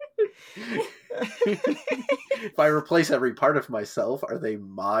 If I replace every part of myself, are they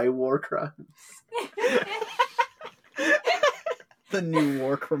my war crimes? The new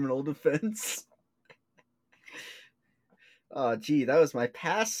war criminal defense. Oh, gee, that was my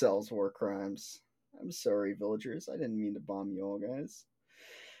past self's war crimes. I'm sorry, villagers. I didn't mean to bomb you all, guys.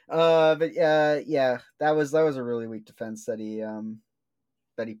 But yeah, that was a really weak defense that he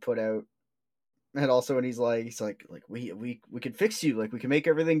put out. And also when he's like we can fix you, like we can make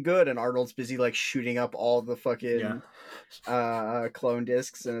everything good, and Arnold's busy like shooting up all the fucking clone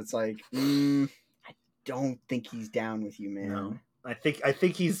discs, and it's like I don't think he's down with you, man. No. I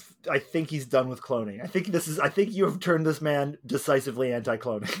think he's done with cloning. I think you have turned this man decisively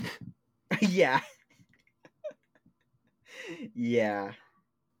anti-cloning. Yeah. Yeah.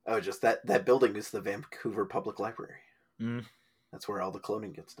 Oh, just that building is the Vancouver Public Library. Mm. That's where all the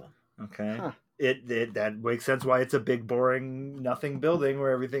cloning gets done. Okay. Huh. It that makes sense why it's a big, boring, nothing building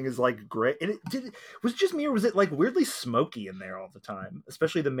where everything is like great. And was it just me, or was it like weirdly smoky in there all the time,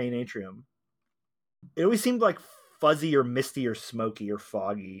 especially the main atrium? It always seemed like fuzzy or misty or smoky or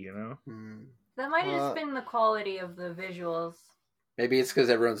foggy, you know? That might have just been the quality of the visuals. Maybe it's because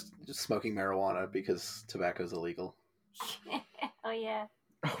everyone's just smoking marijuana because tobacco's illegal. Oh, yeah.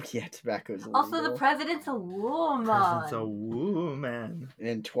 Oh, yeah, tobacco's illegal. Also, the president's a woman.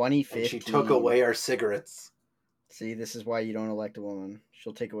 In 2015. And she took away our cigarettes. See, this is why you don't elect a woman.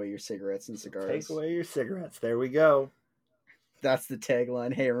 She'll take away your cigarettes and cigars. Take away your cigarettes. There we go. That's the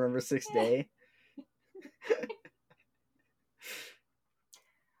tagline. Hey, remember 6th Day?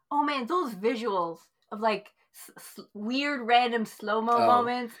 Oh man, those visuals of like weird random slow-mo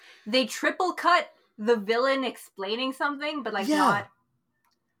moments. They triple cut the villain explaining something, but like not.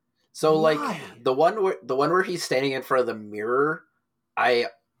 So like the one where he's standing in front of the mirror, I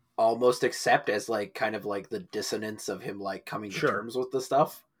almost accept as like kind of like the dissonance of him like coming to terms with the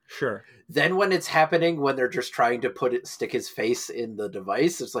stuff. Sure. Then when it's happening, when they're just trying to stick his face in the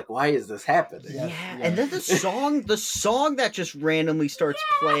device, it's like, why is this happening? Yeah. And then the song that just randomly starts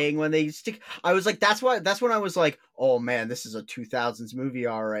playing when they stick. I was like, that's when I was like, oh man, this is a 2000s movie,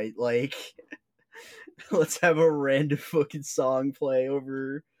 all right. Like, let's have a random fucking song play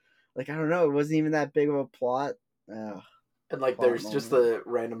over. Like, I don't know, it wasn't even that big of a plot. And like, there's just the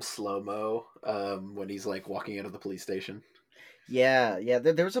random slow-mo when he's like walking out of the police station. Yeah.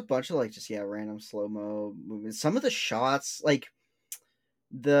 There was a bunch of like just random slow mo movements. Some of the shots, like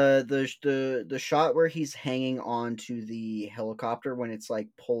the shot where he's hanging on to the helicopter when it's like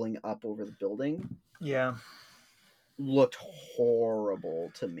pulling up over the building. Yeah, looked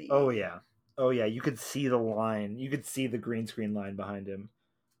horrible to me. Oh yeah. You could see the line. You could see the green screen line behind him.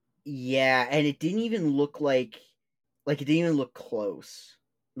 Yeah, and it didn't even look like it didn't even look close.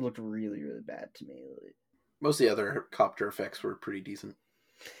 It looked really, really bad to me. Most of the other copter effects were pretty decent.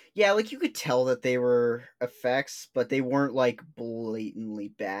 Yeah, like you could tell that they were effects, but they weren't like blatantly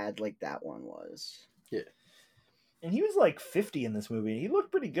bad like that one was. Yeah. And he was like 50 in this movie. He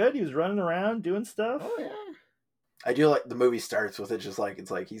looked pretty good. He was running around doing stuff. Oh yeah. I do like the movie starts with it just like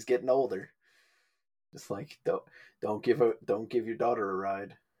it's like he's getting older. Just like don't give your daughter a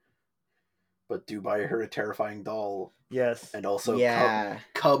ride. But do buy her a terrifying doll. Yes. And also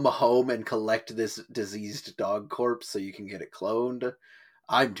come home and collect this diseased dog corpse so you can get it cloned.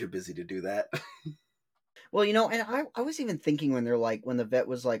 I'm too busy to do that. Well, and I was even thinking when the vet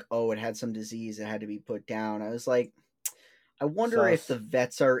was like, oh, it had some disease, it had to be put down. I was like, I wonder if the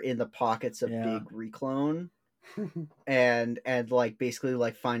vets are in the pockets of Big Reclone and like basically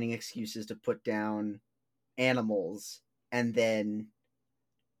like finding excuses to put down animals and then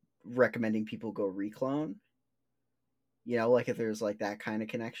recommending people go reclone. Like if there's like that kind of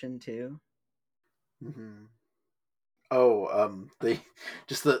connection too. Mm-hmm. Oh, the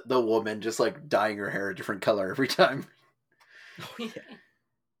woman just like dyeing her hair a different color every time. Oh yeah.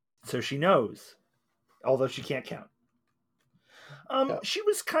 So she knows, although she can't count. She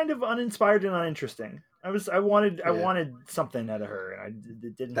was kind of uninspired and uninteresting. I wanted something out of her, and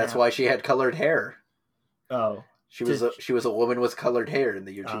it didn't. That's why she had colored hair. Oh. She was a woman with colored hair in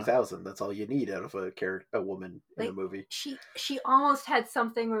the year 2000. That's all you need out of a woman in a movie. She almost had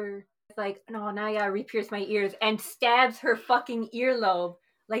something where it's like, no, now I gotta re-pierce my ears, and stabs her fucking earlobe.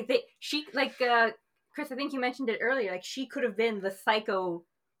 Chris, I think you mentioned it earlier. Like she could have been the psycho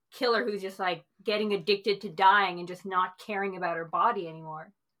killer who's just like getting addicted to dying and just not caring about her body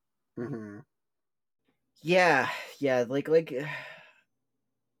anymore. Mm-hmm. Yeah.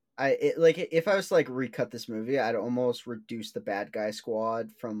 If I was to like recut this movie, I'd almost reduce the bad guy squad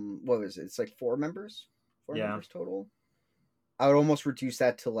from what was it? It's like 4 members total. I would almost reduce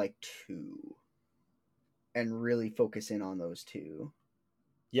that to like 2, and really focus in on those 2.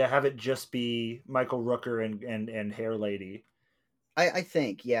 Yeah, have it just be Michael Rooker and Hair Lady. I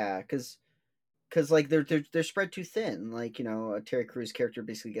think because like they're spread too thin. Like a Terry Crews character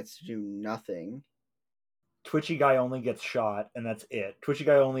basically gets to do nothing. Twitchy guy only gets shot, and that's it. Twitchy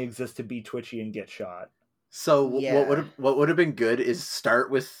guy only exists to be twitchy and get shot. So what would have been good is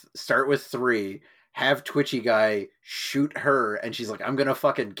start with 3, have Twitchy guy shoot her, and she's like, I'm gonna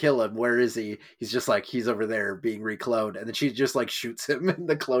fucking kill him. Where is he? He's just like, he's over there being recloned, and then she just like shoots him in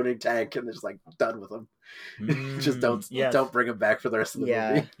the cloning tank, and they're just like done with him. Just don't bring him back for the rest of the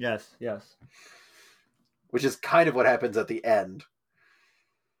movie. Yes. Which is kind of what happens at the end,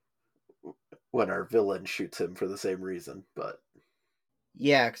 when our villain shoots him for the same reason. But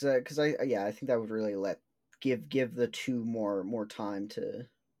because I think that would really give the 2 more time to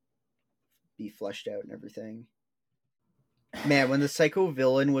be fleshed out and everything. Man, when the psycho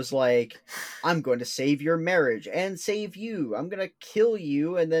villain was like, I'm going to save your marriage and save you, I'm gonna kill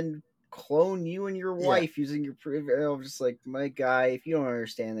you and then clone you and your wife using your I was just like, my guy, if you don't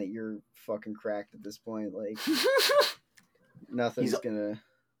understand that you're fucking cracked at this point, like nothing's gonna.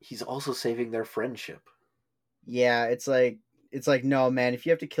 He's also saving their friendship. Yeah, it's like no, man, if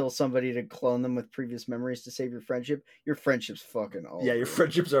you have to kill somebody to clone them with previous memories to save your friendship's fucking over. Yeah, your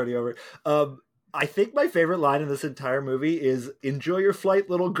friendship's already over. I think my favorite line in this entire movie is "Enjoy your flight,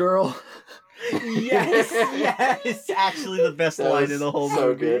 little girl." Yes, actually the best line in the whole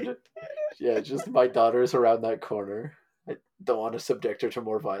movie. Good. Yeah, just my daughter's around that corner. I don't want to subject her to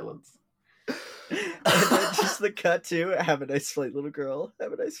more violence. And then just the cut to have a nice flight, little girl.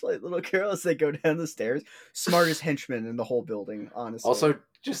 Have a nice flight, little girl, as they go down the stairs. Smartest henchman in the whole building, honestly. Also,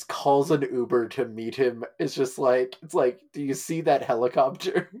 just calls an Uber to meet him. It's just like, do you see that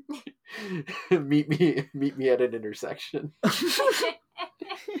helicopter? meet me at an intersection.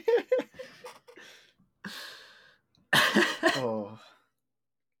 Oh.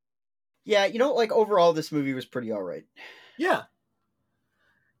 Yeah, like overall this movie was pretty all right. Yeah.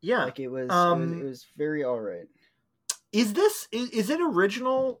 Yeah. Like it was very all right. Is it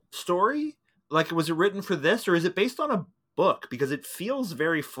original story? Like, was it written for this, or is it based on a book? Because it feels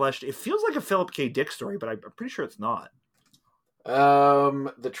very fleshed. It feels like a Philip K. Dick story, but I'm pretty sure it's not.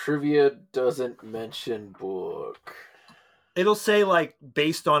 The trivia doesn't mention book. It'll say like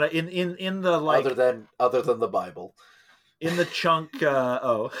based on it in the like other than the Bible. In the chunk,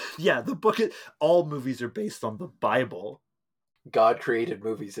 the book. All movies are based on the Bible. God created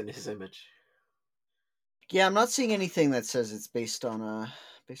movies in His image. Yeah, I'm not seeing anything that says it's based on a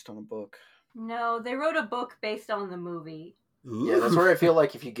book. No, they wrote a book based on the movie. Ooh. Yeah, that's where I feel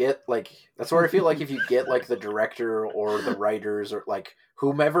like if you get like the director or the writers or like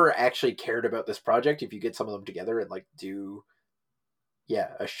whomever actually cared about this project, if you get some of them together and like do,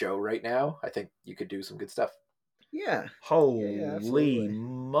 a show right now, I think you could do some good stuff. Yeah. Holy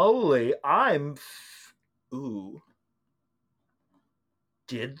moly! Ooh.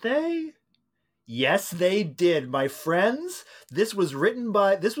 Did they? Yes, they did, my friends. This was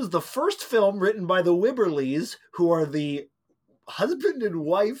the first film written by the Wibberleys, who are the husband and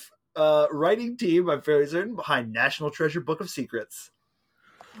wife writing team, I'm fairly certain, behind National Treasure Book of Secrets.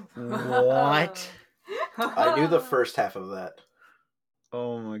 What? I knew the first half of that.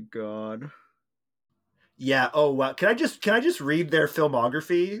 Oh my god. Yeah. Oh wow. Can I just read their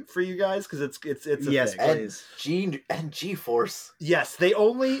filmography for you guys? Because it's a yes, thing. Please. And G-Force. Yes, they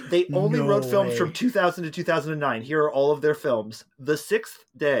only wrote films from 2000 to 2009. Here are all of their films: The Sixth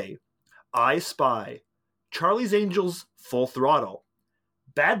Day, I Spy, Charlie's Angels, Full Throttle,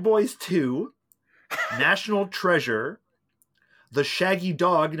 Bad Boys 2, National Treasure, The Shaggy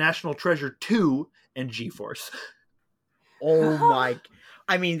Dog, National Treasure 2, and G-Force. Oh my.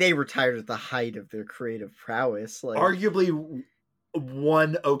 I mean, they retired at the height of their creative prowess. Like, arguably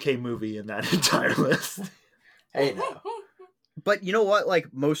one okay movie in that entire list. Hey, no. But you know what?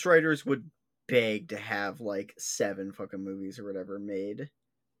 Like, most writers would beg to have, like, 7 fucking movies or whatever made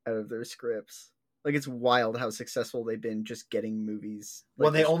out of their scripts. Like, it's wild how successful they've been just getting movies. Like,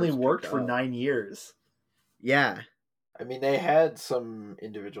 when they only worked for 9 years. Yeah. I mean, they had some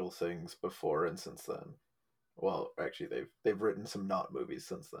individual things before and since then. Well, actually, they've written some not movies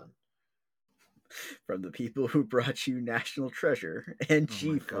since then. From the people who brought you National Treasure and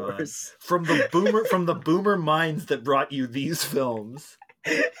G-Force. From the boomer minds that brought you these films.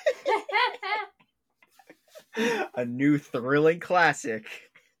 A new thrilling classic.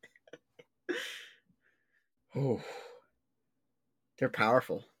 Oh. They're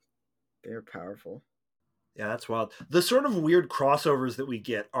powerful. They're powerful. Yeah, that's wild. The sort of weird crossovers that we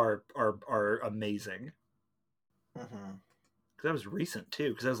get are amazing. Mm-hmm. Because that was recent too.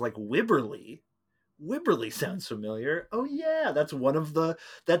 Because I was like, Wibberley sounds familiar. Oh yeah, that's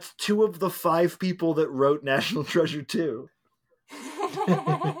 2 of the 5 people that wrote National Treasure 2.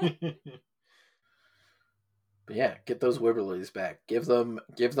 But yeah, get those Wibberleys back. Give them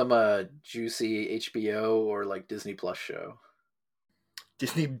a juicy HBO or like Disney Plus show.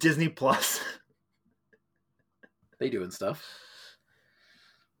 Disney Plus. They doing stuff.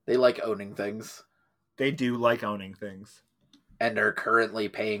 They like owning things. They do like owning things. And are currently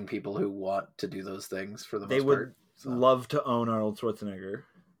paying people who want to do those things for the most part. They would love to own Arnold Schwarzenegger.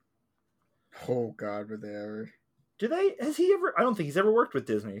 Oh God, would they ever? Do they? Has he ever? I don't think he's ever worked with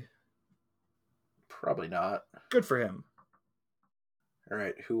Disney. Probably not. Good for him. All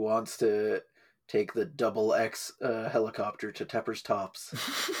right, who wants to take the Double X helicopter to Tepper's Tops?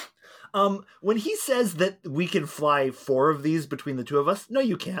 When he says that we can fly 4 of these between the 2 of us, no,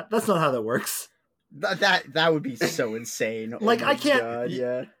 you can't. That's not how that works. That would be so insane. Like, I can't. God,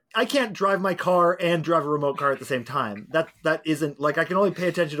 yeah. I can't drive my car and drive a remote car at the same time. That isn't like I can only pay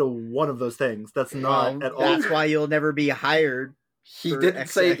attention to one of those things. That's not at all. That's why you'll never be hired. He didn't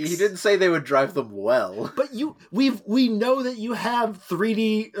say they would drive them well. But we know that you have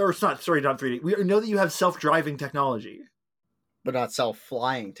 3D or not 3D. We know that you have self-driving technology. But not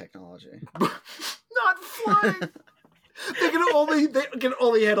self-flying technology. Not flying. They can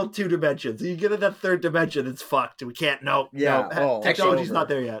only handle 2 dimensions. You get in that 3rd dimension, it's fucked. We can't. No. Technology's not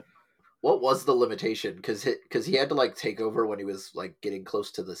there yet. What was the limitation? Because he had to like take over when he was like getting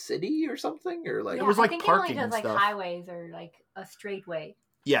close to the city or something, or like it was like I think parking it only does and like stuff. highways or like a straight way.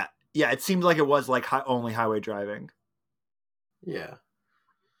 Yeah. It seemed like it was like only highway driving. Yeah.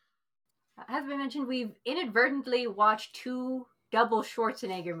 As we mentioned, we've inadvertently watched 2 double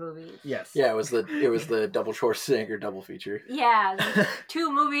Schwarzenegger movies. Yes. Yeah, it was the double Schwarzenegger double feature. Yeah,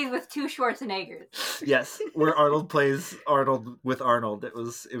 2 movies with 2 Schwarzeneggers. Yes, where Arnold plays Arnold with Arnold. It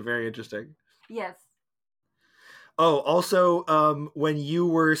was very interesting. Yes. Oh, also, when you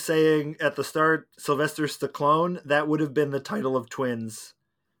were saying at the start Sylvester Stallone, that would have been the title of Twins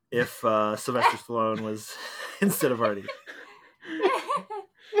if Sylvester Stallone was instead of Arnie.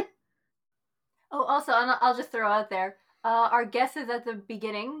 Oh, also, I'll just throw out there, our guesses at the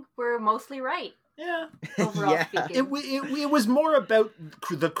beginning were mostly right. Yeah. Overall speaking. It was more about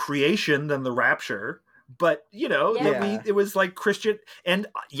the creation than the rapture. But, it was like Christian. And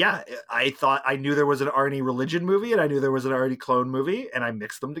I knew there was an Arnie religion movie and I knew there was an Arnie clone movie and I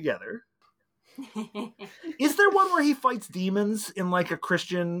mixed them together. Is there one where he fights demons in like a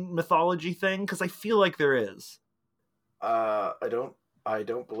Christian mythology thing? Because I feel like there is. I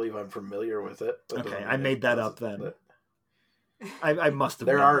don't believe I'm familiar with it. Okay, I made that up then. I must have.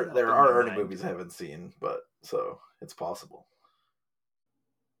 There are Arnie movies I haven't seen, but so it's possible.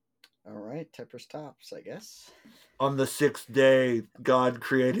 All right, Tepper's Tops, I guess. On the 6th day, God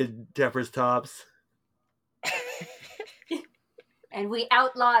created Tepper's Tops. And we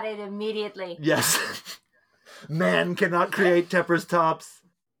outlawed it immediately. Yes. Man cannot create Tepper's Tops.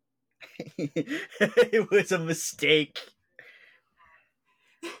 It was a mistake.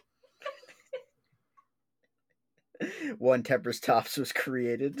 One Tepper's Tops was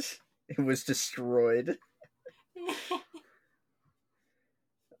created. It was destroyed.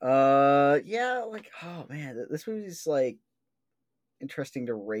 Oh man, this movie's like interesting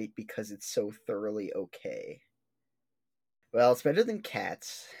to rate because it's so thoroughly okay. Well, it's better than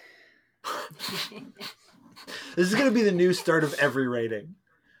Cats. This is going to be the new start of every rating.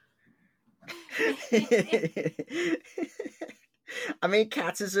 I mean,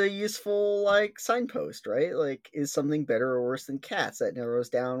 Cats is a useful like signpost, right? Like, is something better or worse than Cats? That narrows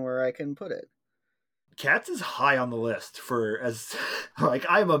down where I can put it. Cats is high on the list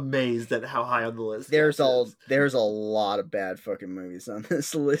I'm amazed at how high on the list. There's a lot of bad fucking movies on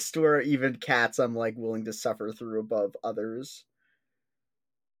this list where even Cats I'm like willing to suffer through above others.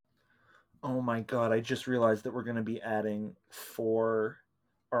 Oh my god, I just realized that we're going to be adding 4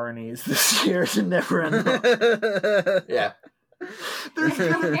 Arnies this year to Never End. Yeah. There's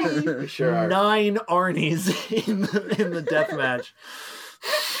going to be sure 9 Arnies in the death match.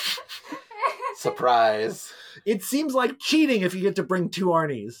 Surprise. It seems like cheating if you get to bring 2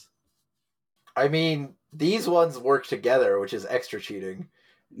 Arnies. I mean, these ones work together, which is extra cheating.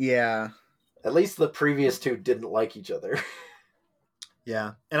 Yeah. At least the previous 2 didn't like each other.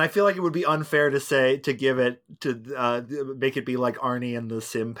 Yeah. And I feel like it would be unfair to give it to make it be like Arnie and the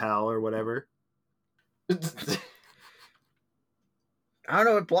Sim Pal or whatever. I don't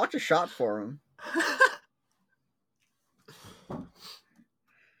know, it blocked a shot for him.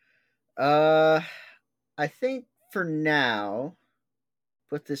 I think for now,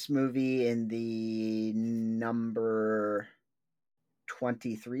 put this movie in the number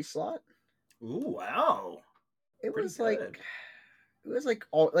 23 slot. Ooh, wow. It was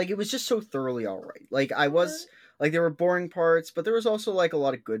just so thoroughly all right. Like I was like there were boring parts, but there was also like a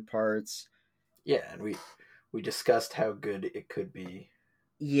lot of good parts. Yeah, and we discussed how good it could be.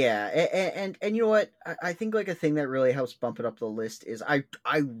 Yeah, and you know what? I think like a thing that really helps bump it up the list is I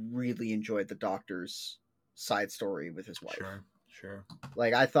really enjoyed the doctor's side story with his wife. Sure.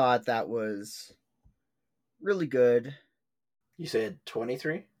 Like I thought that was really good. You said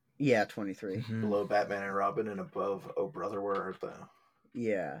 23? Yeah, 23. Mm-hmm. Below Batman and Robin and above Oh Brother Where Art Thou?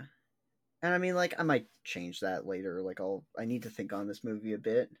 Yeah. And I mean, like, I might change that later. Like, I need to think on this movie a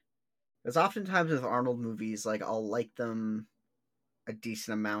bit. Because oftentimes with Arnold movies, like, I'll like them a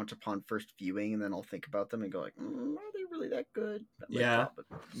decent amount upon first viewing, and then I'll think about them and go like, are they really that good? Yeah.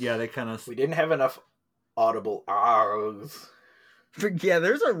 Yeah, they kind of... We didn't have enough audible ahs. Yeah,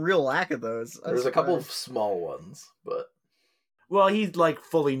 there's a real lack of those. There's a couple of small ones, but... Well, he like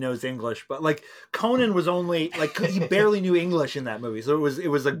fully knows English, but like Conan was only like he barely knew English in that movie, so it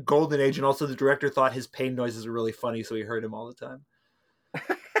was a golden age. And also, the director thought his pain noises were really funny, so he heard him all the time.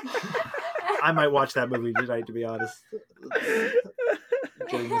 I might watch that movie tonight, to be honest.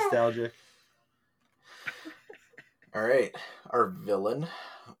 Getting nostalgic. All right, our villain,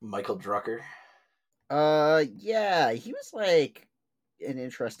 Michael Drucker. Yeah, he was like an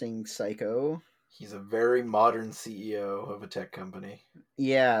interesting psycho. He's a very modern CEO of a tech company.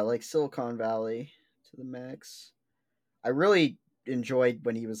 Yeah, like Silicon Valley to the max. I really enjoyed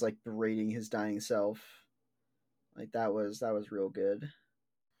when he was like berating his dying self. Like that was real good.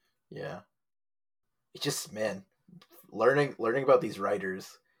 Yeah. It just, man, learning about these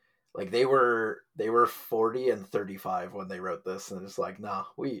writers, Like they were 40 and 35 when they wrote this, and it's like, nah,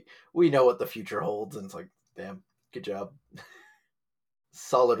 we know what the future holds, and it's like, damn, good job.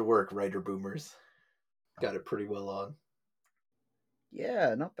 Solid work, writer boomers. Got it pretty well on.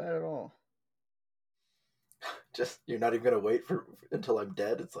 Yeah, not bad at all. Just, you're not even gonna wait until I'm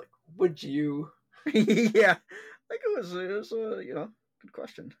dead. It's like, would you? Yeah, like it was a good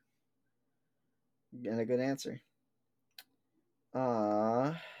question and a good answer.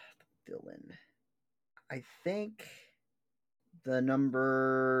 Dylan, I think the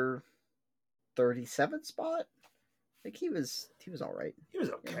number 37 spot. I think he was all right. He was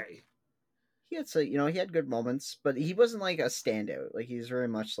okay. He had he had good moments, but he wasn't like a standout. Like he's very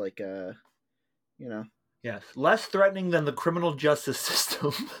much like a, Yes, less threatening than the criminal justice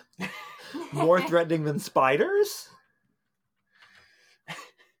system. More threatening than spiders?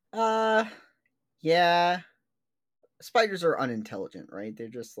 Yeah. Spiders are unintelligent, right? They're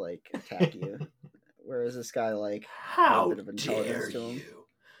just like attack you. Whereas this guy how a bit of intelligence dare to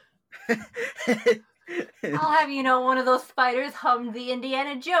him. I'll have you know one of those spiders hummed the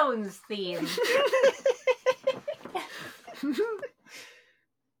Indiana Jones theme.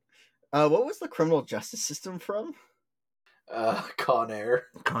 What was the criminal justice system from? Con Air.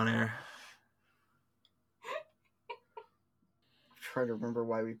 Con Air. Trying to remember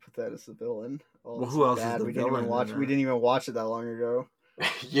why we put that as the villain. Well, who else is the we villain? We didn't even watch it that long ago.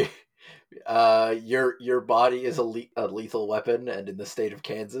 Your body is a lethal weapon, and in the state of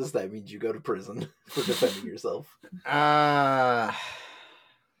Kansas, that means you go to prison for defending yourself. Or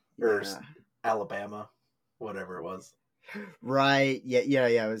Alabama, whatever it was. Right? Yeah.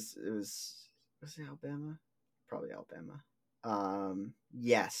 It was it Alabama? Probably Alabama.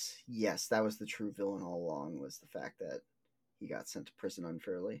 Yes, that was the true villain all along. Was the fact that he got sent to prison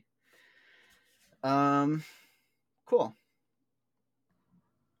unfairly. Cool.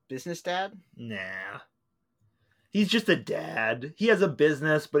 Business dad? Nah. He's just a dad. He has a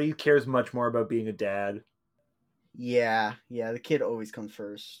business, but he cares much more about being a dad. Yeah, the kid always comes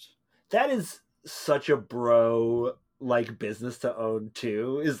first. That is such a bro business to own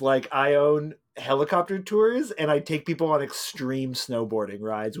too. Is I own helicopter tours and I take people on extreme snowboarding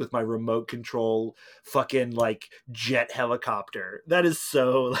rides with my remote control fucking jet helicopter. That is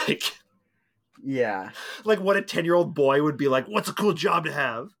so yeah. What a 10-year-old boy would be like, what's a cool job to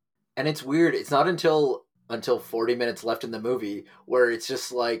have? And it's weird. It's not until 40 minutes left in the movie where it's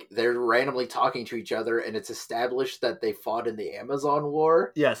just they're randomly talking to each other, and it's established that they fought in the Amazon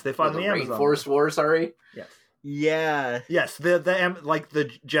War. Yes, they fought in the Amazon Rainforest War. Sorry. Yes. Yeah. Yes,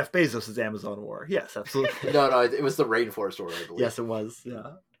 the Jeff Bezos' Amazon War. Yes, absolutely. No, it was the Rainforest War, I believe. Yes, it was.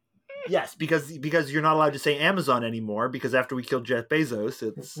 Yeah. Yes, because you're not allowed to say Amazon anymore, because after we killed Jeff Bezos,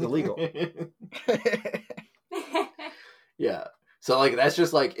 it's illegal. Yeah. So that's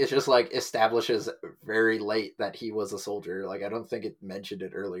just it's just establishes very late that he was a soldier. I don't think it mentioned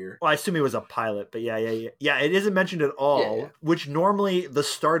it earlier. Well, I assume he was a pilot, but yeah, it isn't mentioned at all. Yeah. Which normally the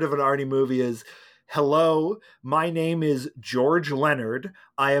start of an Arnie movie is, "Hello, my name is George Leonard.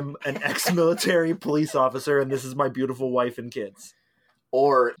 I am an ex-military police officer, and this is my beautiful wife and kids."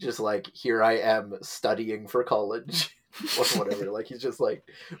 Or just here I am studying for college. Or whatever. He's just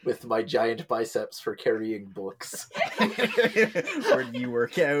with my giant biceps for carrying books. Where do you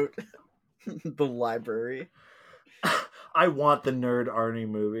work out? The library. I want the Nerd Arnie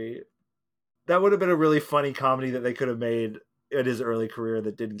movie. That would have been a really funny comedy that they could have made in his early career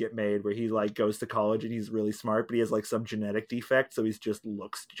that didn't get made, where he goes to college and he's really smart, but he has some genetic defect, so he's just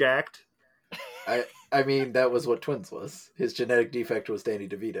looks jacked. I mean, that was what Twins was. His genetic defect was Danny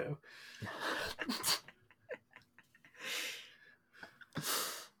DeVito.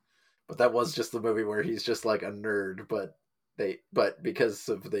 But that was just the movie where he's just a nerd, but because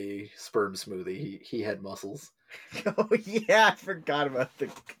of the sperm smoothie, he had muscles. Oh yeah, I forgot about the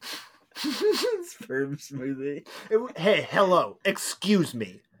sperm smoothie. Hey, hello, excuse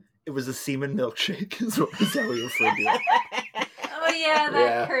me. It was a semen milkshake, is how we referred to it. Oh yeah,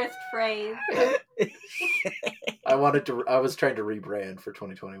 that cursed phrase. I was trying to rebrand for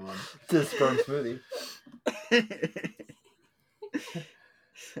 2021. The sperm smoothie.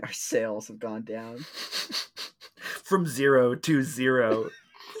 Our sales have gone down from 0 to 0.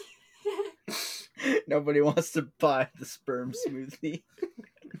 Nobody wants to buy the sperm smoothie.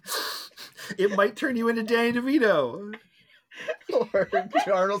 It might turn you into Danny DeVito or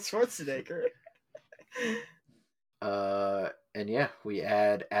Arnold Schwarzenegger. And yeah, we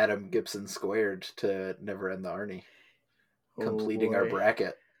add Adam Gibson squared to Never End the Arnie, completing our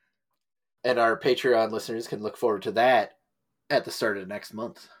bracket. And our Patreon listeners can look forward to that at the start of next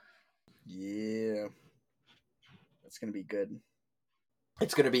month. Yeah. That's going to be good.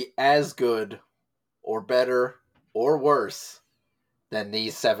 It's going to be as good or better or worse than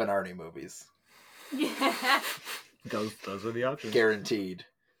these 7 Arnie movies. Those are the options. Guaranteed.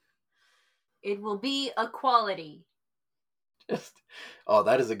 It will be a quality.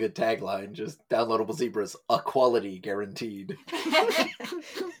 That is a good tagline. Just Downloadable Zebras, a quality guaranteed.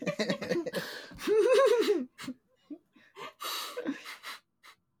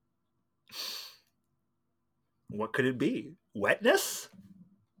 What could it be? Wetness?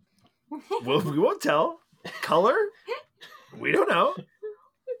 Well, we won't tell. Color? We don't know.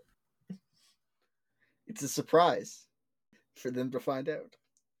 It's a surprise for them to find out.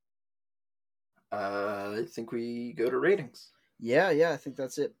 I think we go to ratings. Yeah, I think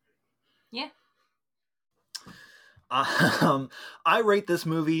that's it. Yeah. I rate this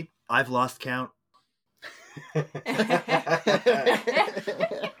movie. I've lost count.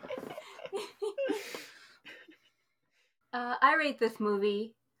 I rate this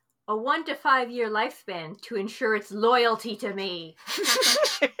movie a 1 to 5 year lifespan to ensure its loyalty to me.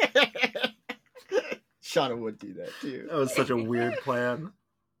 Shauna would do that too. That was such a weird plan.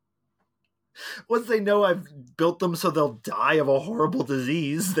 Once they know I've built them so they'll die of a horrible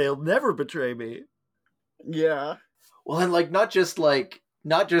disease, they'll never betray me. Yeah. Well, and like not just like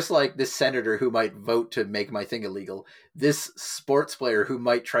this senator who might vote to make my thing illegal. This sports player who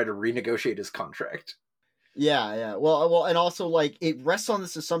might try to renegotiate his contract. Yeah. Well, and also like it rests on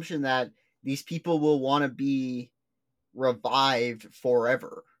this assumption that these people will want to be revived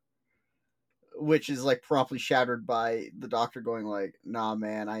forever, which is like promptly shattered by the doctor going like, "Nah,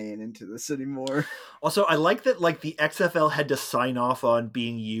 man, I ain't into this anymore." Also, I like that like the XFL had to sign off on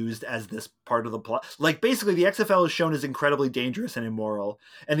being used as this part of the plot. Like basically, the XFL is shown as incredibly dangerous and immoral,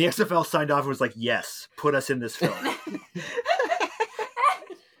 and the XFL signed off and was like, "Yes, put us in this film."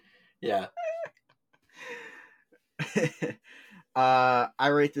 Yeah. I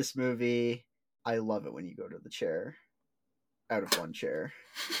rate this movie. I love it when you go to the chair. Out of 1 chair.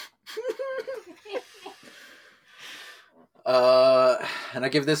 And I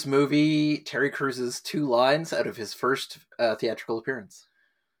give this movie Terry Crews's 2 lines out of his first theatrical appearance.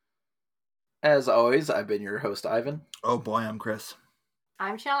 As always, I've been your host, Ivan. Oh boy, I'm Chris.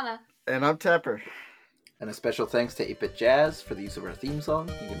 I'm Shauna. And I'm Tepper. And a special thanks to 8-Bit Jazz for the use of our theme song.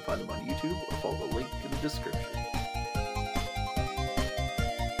 You can find them on YouTube or follow the link in the description.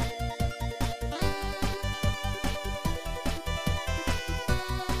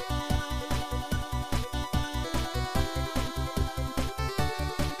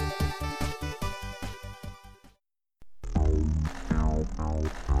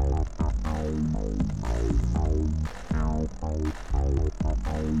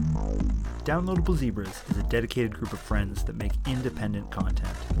 Downloadable Zebras is a dedicated group of friends that make independent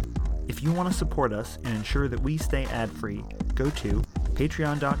content. If you want to support us and ensure that we stay ad-free, go to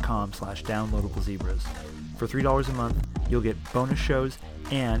patreon.com/downloadablezebras. For $3 a month, you'll get bonus shows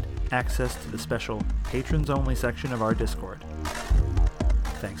and access to the special patrons-only section of our Discord.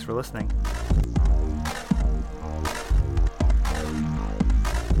 Thanks for listening.